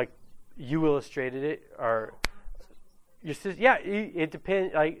like you illustrated it, or your sister? Yeah, it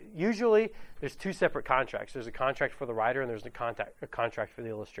depends. Like usually, there's 2 separate contracts. There's a contract for the writer, and there's a contract for the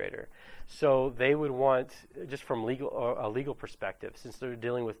illustrator. So they would want, just from a legal perspective, since they're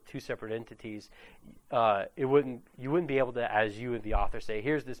dealing with 2 separate entities, you wouldn't be able to, as you and the author, say,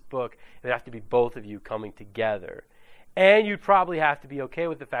 here's this book. It would have to be both of you coming together. And you'd probably have to be okay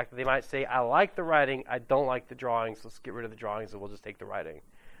with the fact that they might say, I like the writing, I don't like the drawings, let's get rid of the drawings and we'll just take the writing,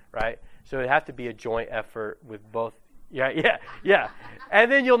 right? So it'd have to be a joint effort with both. Yeah.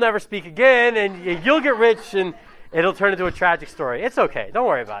 And then you'll never speak again, and you'll get rich, and it'll turn into a tragic story. It's okay. Don't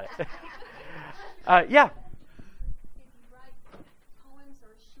worry about it. Yeah. If you write poems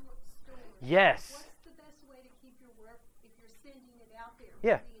or short stories, Yes. what's the best way to keep your work if you're sending it out there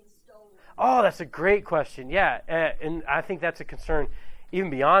Yeah. from being stolen? Oh, that's a great question. Yeah, and I think that's a concern even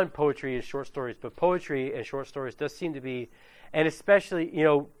beyond poetry and short stories. But poetry and short stories does seem to be, and especially,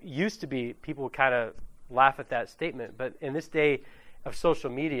 used to be, people would kind of laugh at that statement. But in this day of social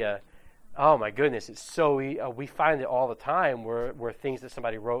media, oh my goodness, it's so we find it all the time where things that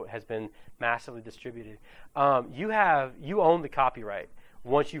somebody wrote has been massively distributed. You own the copyright.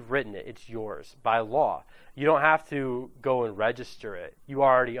 Once you've written it, it's yours by law. You don't have to go and register it. You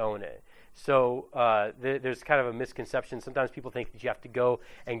already own it. So there's kind of a misconception. Sometimes people think that you have to go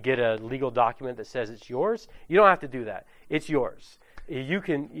and get a legal document that says it's yours. You don't have to do that. It's yours.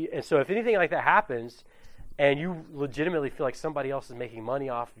 And so if anything like that happens, and you legitimately feel like somebody else is making money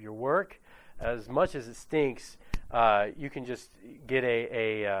off of your work, as much as it stinks, you can just get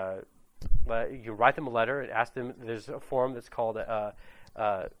you can write them a letter and ask them. There's a form that's called a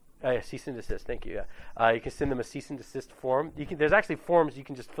cease and desist. Thank you. You can send them a cease and desist form. There's actually forms you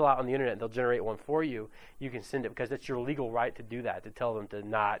can just fill out on the internet. They'll generate one for you. You can send it because that's your legal right to do that, to tell them to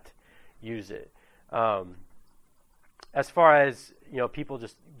not use it. As far as people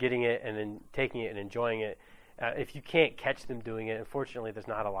just getting it and then taking it and enjoying it, if you can't catch them doing it, unfortunately, there's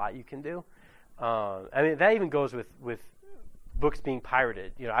not a lot you can do. That even goes with books being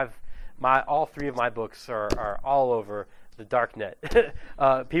pirated. All three of my books are all over the dark net.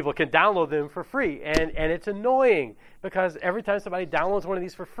 People can download them for free, and it's annoying because every time somebody downloads one of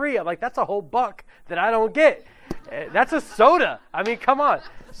these for free, I'm like, that's a whole buck that I don't get. That's a soda. I mean, come on.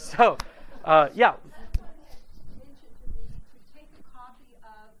 So, yeah. Mentioned to me to take a copy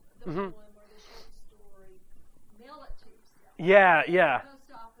of the poem or the short story, mail it to yourself. Yeah. The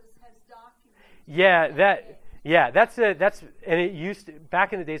post office has documents. And it used to,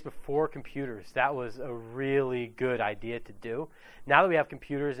 back in the days before computers, that was a really good idea to do. Now that we have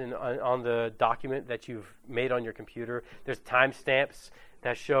computers and on the document that you've made on your computer, there's timestamps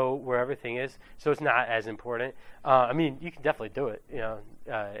that show where everything is, so it's not as important. You can definitely do it, and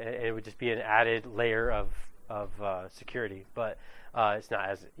it would just be an added layer of security, but it's not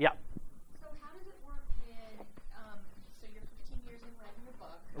as, So how does it work when, so you're 15 years in writing your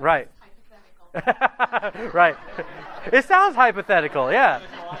book. Right. Hypothetical. Right. It sounds hypothetical, yeah.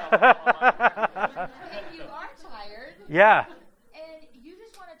 And you are tired. Yeah. And you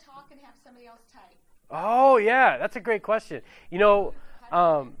just want to talk and have somebody else type. Oh, yeah. That's a great question.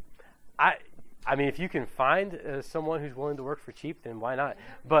 If you can find someone who's willing to work for cheap, then why not?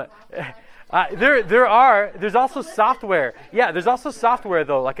 But there's also software. Yeah, there's also software,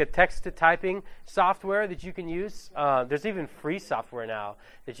 though, like a text-to-typing software that you can use. There's even free software now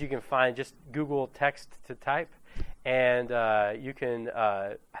that you can find. Just Google text-to-type, and you can,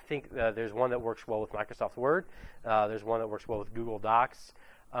 I think there's one that works well with Microsoft Word. There's one that works well with Google Docs.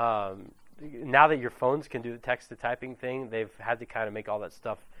 Now that your phones can do the text-to-typing thing, they've had to kind of make all that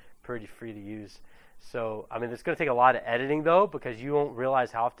stuff pretty free to use. So, it's going to take a lot of editing, though, because you won't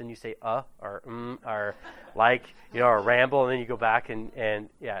realize how often you say or or like, or ramble, and then you go back and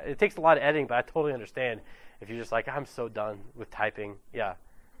yeah, it takes a lot of editing, but I totally understand if you're just like, I'm so done with typing. Yeah,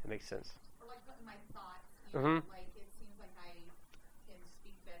 it makes sense. Or like putting my thoughts, Mhm. like it seems like I can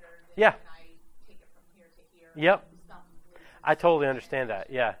speak better than Yeah. when I take it from here to here. Yep. Some I totally understand that.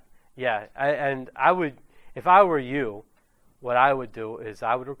 Yeah. I would, if I were you, what I would do is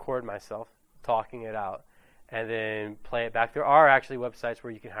I would record myself talking it out and then play it back. There are actually websites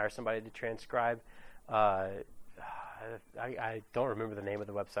where you can hire somebody to transcribe. I don't remember the name of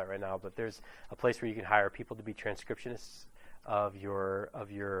the website right now, but there's a place where you can hire people to be transcriptionists of your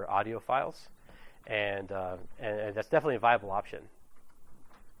audio files, and that's definitely a viable option.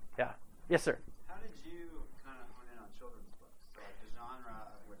 Yeah. Yes, sir. How did you kind of hone in on children's books? So like the genre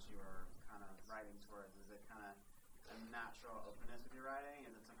of which you were kind of writing towards, is it kind of a natural openness with your writing?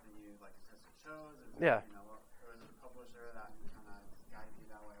 Is it something you like chose? Is Yeah. It, or is it a publisher that kind of guided you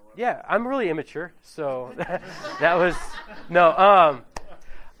that way? Yeah, I'm really immature, so that was no.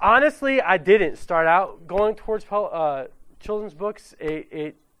 Honestly, I didn't start out going towards children's books.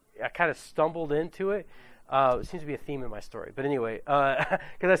 I kind of stumbled into it. It seems to be a theme in my story, but anyway, because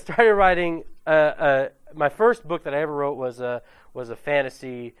I started writing. My first book that I ever wrote was a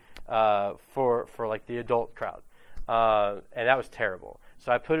fantasy for like the adult crowd, and that was terrible.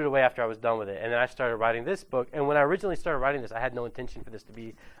 So I put it away after I was done with it. And then I started writing this book. And when I originally started writing this, I had no intention for this to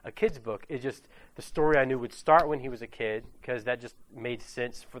be a kid's book. It just, the story I knew would start when he was a kid, because that just made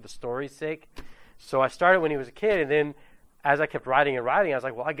sense for the story's sake. So I started when he was a kid, and then as I kept writing and writing, I was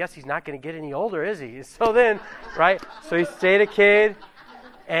like, well, I guess he's not going to get any older, is he? So then, right? So he stayed a kid,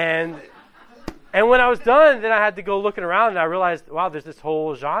 and when I was done, then I had to go looking around, and I realized, wow, there's this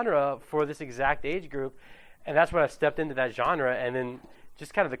whole genre for this exact age group. And that's when I stepped into that genre, and then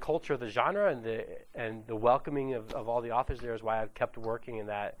just kind of the culture of the genre and the welcoming of all the authors there is why I've kept working in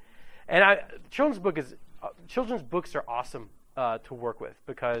that. And children's books are awesome to work with,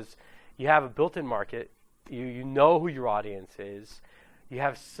 because you have a built-in market. You know who your audience is. You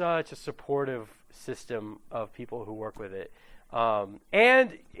have such a supportive system of people who work with it.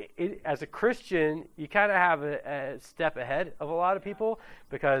 And as a Christian, you kind of have a step ahead of a lot of people,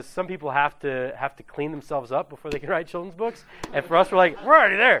 because some people have to clean themselves up before they can write children's books. And for us, we're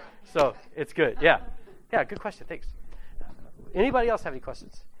already there. So it's good. Yeah. Yeah, good question. Thanks. Anybody else have any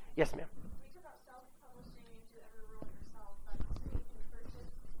questions? Yes, ma'am. We talk about self-publishing, you do every rule yourself, but also you can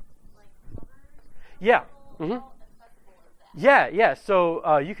purchase like covers. Yeah. How Mhm. accessible is that? Yeah.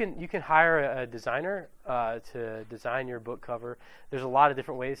 So you can hire a designer to design your book cover. There's a lot of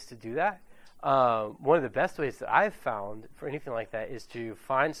different ways to do that. One of the best ways that I've found for anything like that is to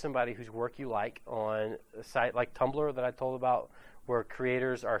find somebody whose work you like on a site like Tumblr that I told about, where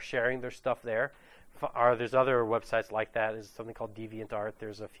creators are sharing their stuff there. There's other websites like that. There's something called DeviantArt.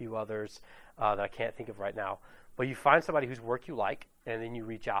 There's a few others that I can't think of right now. But you find somebody whose work you like, and then you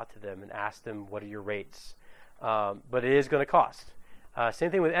reach out to them and ask them, what are your rates? But it is going to cost.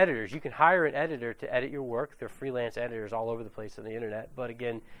 Same thing with editors. You can hire an editor to edit your work. There are freelance editors all over the place on the internet. But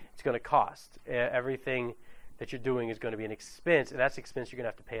again, it's going to cost. Everything that you're doing is going to be an expense, and that's expense you're going to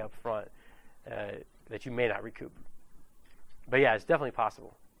have to pay up front that you may not recoup. But yeah, it's definitely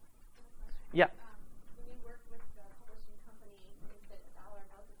possible. Yeah. When you work with the publishing company, is it $1 a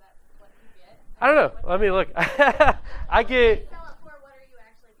month? Is that what you get? I don't know. Let me look. I get... Sell it for, what are you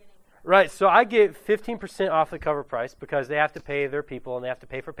actually getting from it? Right, so I get 15% off the cover price, because they have to pay their people, and they have to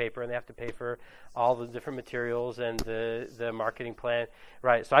pay for paper, and they have to pay for all the different materials and the marketing plan.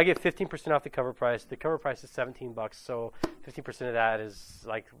 Right, so I get 15% off the cover price. The cover price is $17, so 15% of that is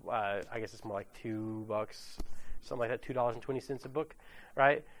like, I guess it's more like $2, something like that, $2.20 a book,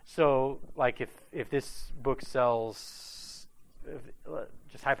 right? So like if this book sells,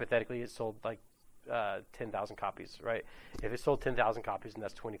 just hypothetically, it sold like 10,000 copies, right? If it sold 10,000 copies, then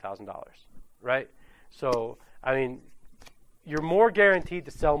that's $20,000, right? So, I mean, you're more guaranteed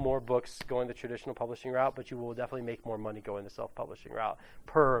to sell more books going the traditional publishing route, but you will definitely make more money going the self-publishing route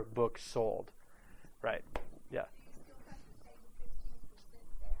per book sold, right? Yeah.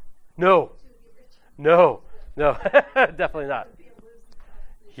 No, definitely not.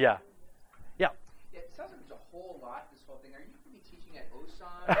 Yeah. Yeah, it sounds like there's a whole lot, this whole thing. Are you going to be teaching at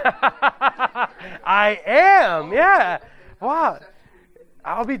OSAN? I am, yeah. Wow.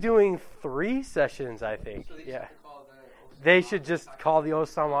 I'll be doing 3 sessions, I think. So they just Yeah. have to call the OSAN They office? should just call the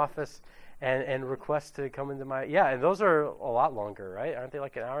OSAM office and request to come into my... Yeah, and those are a lot longer, right? Aren't they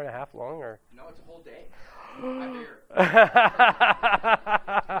like an hour and a half long? Or No, it's a whole day. I'm here. From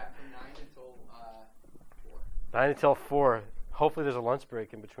 9 until 4. 9 until 4. Hopefully there's a lunch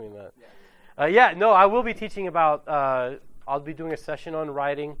break in between that. Yeah. No, I will be teaching about... I'll be doing a session on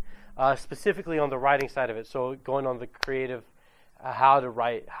writing, specifically on the writing side of it. So going on the creative, how to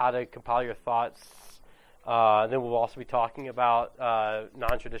write, how to compile your thoughts. Then we'll also be talking about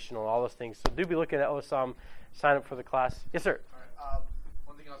non-traditional, all those things. So do be looking at OSAM. Sign up for the class. Yes, sir. All right.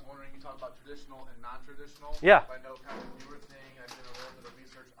 One thing I was wondering, you talked about traditional and non-traditional. Yeah. I know kind of a newer thing. I did a little bit of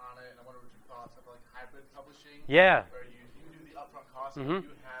research on it, and I wonder what your thoughts of like hybrid publishing. Yeah. Where you do the upfront cost, Mhm.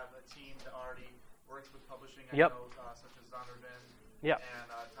 but you have a team that already works with publishing. I Yep. know such as Zondervan Yep. and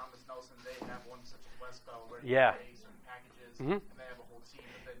Thomas Nelson. They have one such as Westbell where Yeah. they pay certain packages, Mhm. and they have a whole team.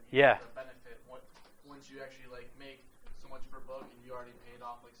 But then you Yeah. get the benefit once you actually like make so much per book, and you already paid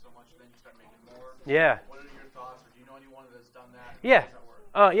off like so much, and then you start making more. Yeah. What are your thoughts, or do you know anyone that's done that? Yeah. How does that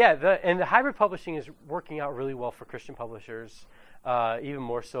work? Yeah, the hybrid publishing is working out really well for Christian publishers, even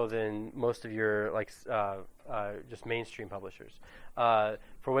more so than most of your just mainstream publishers.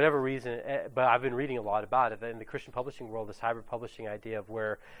 For whatever reason, but I've been reading a lot about it. In the Christian publishing world, this hybrid publishing idea of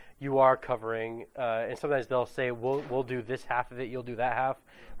where you are covering, and sometimes they'll say, we'll do this half of it, you'll do that half,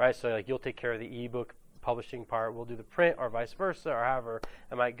 right? So like you'll take care of the ebook publishing part, we'll do the print, or vice versa, or however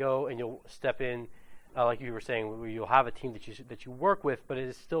it might go, and you'll step in. Like you were saying, where you'll have a team that you work with, but it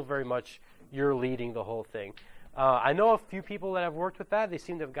is still very much you're leading the whole thing. I know a few people that have worked with that. They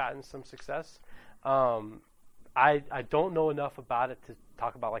seem to have gotten some success. I don't know enough about it to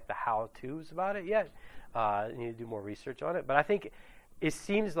talk about like the how-tos about it yet. I need to do more research on it. But I think it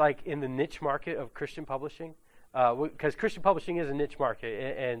seems like in the niche market of Christian publishing, because Christian publishing is a niche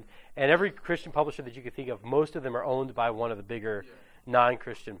market, and every Christian publisher that you can think of, most of them are owned by one of the bigger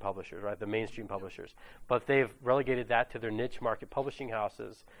non-Christian publishers, right? The mainstream publishers. But they've relegated that to their niche market publishing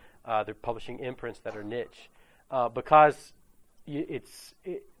houses. They're publishing imprints that are niche because you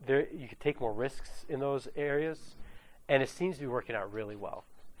can take more risks in those areas, and it seems to be working out really well.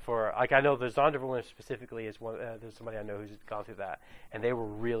 For like, I know the Zondervan one specifically is one. There's somebody I know who's gone through that, and they were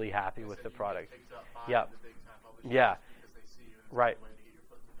really happy with the product. Yeah, yeah, right.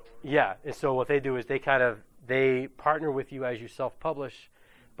 Yeah, and so what they do is they partner with you as you self-publish,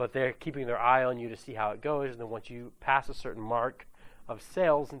 but they're keeping their eye on you to see how it goes. And then once you pass a certain mark of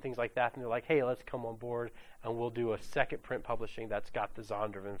sales and things like that, and they're like, hey, let's come on board, and we'll do a second print publishing that's got the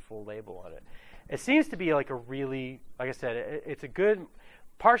Zondervan full label on it. It seems to be like a really, like I said, it's a good.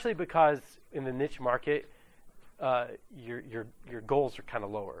 Partially because in the niche market, your goals are kind of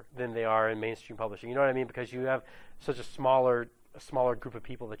lower than they are in mainstream publishing. You know what I mean? Because you have such a smaller group of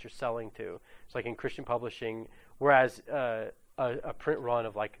people that you're selling to. It's like in Christian publishing, whereas a print run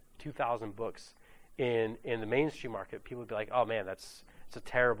of like 2,000 books in the mainstream market, people would be like, oh man, it's a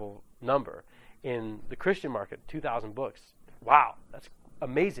terrible number. In the Christian market, 2,000 books, wow, that's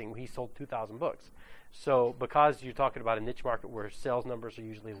amazing. He sold 2,000 books. So because you're talking about a niche market where sales numbers are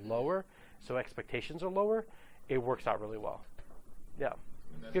usually lower, so expectations are lower, it works out really well. Yeah,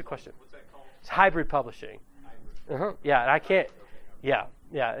 good question. What's that called? It's hybrid publishing. Yeah, and I can't. Yeah,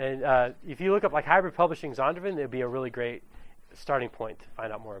 and if you look up like hybrid publishing Zondervan, it'd be a really great starting point to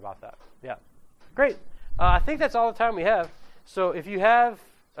find out more about that. Yeah, great. I think that's all the time we have. So if you have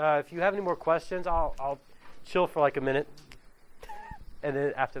any more questions, I'll chill for like a minute, and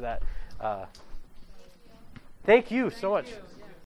then after that. Thank you so much.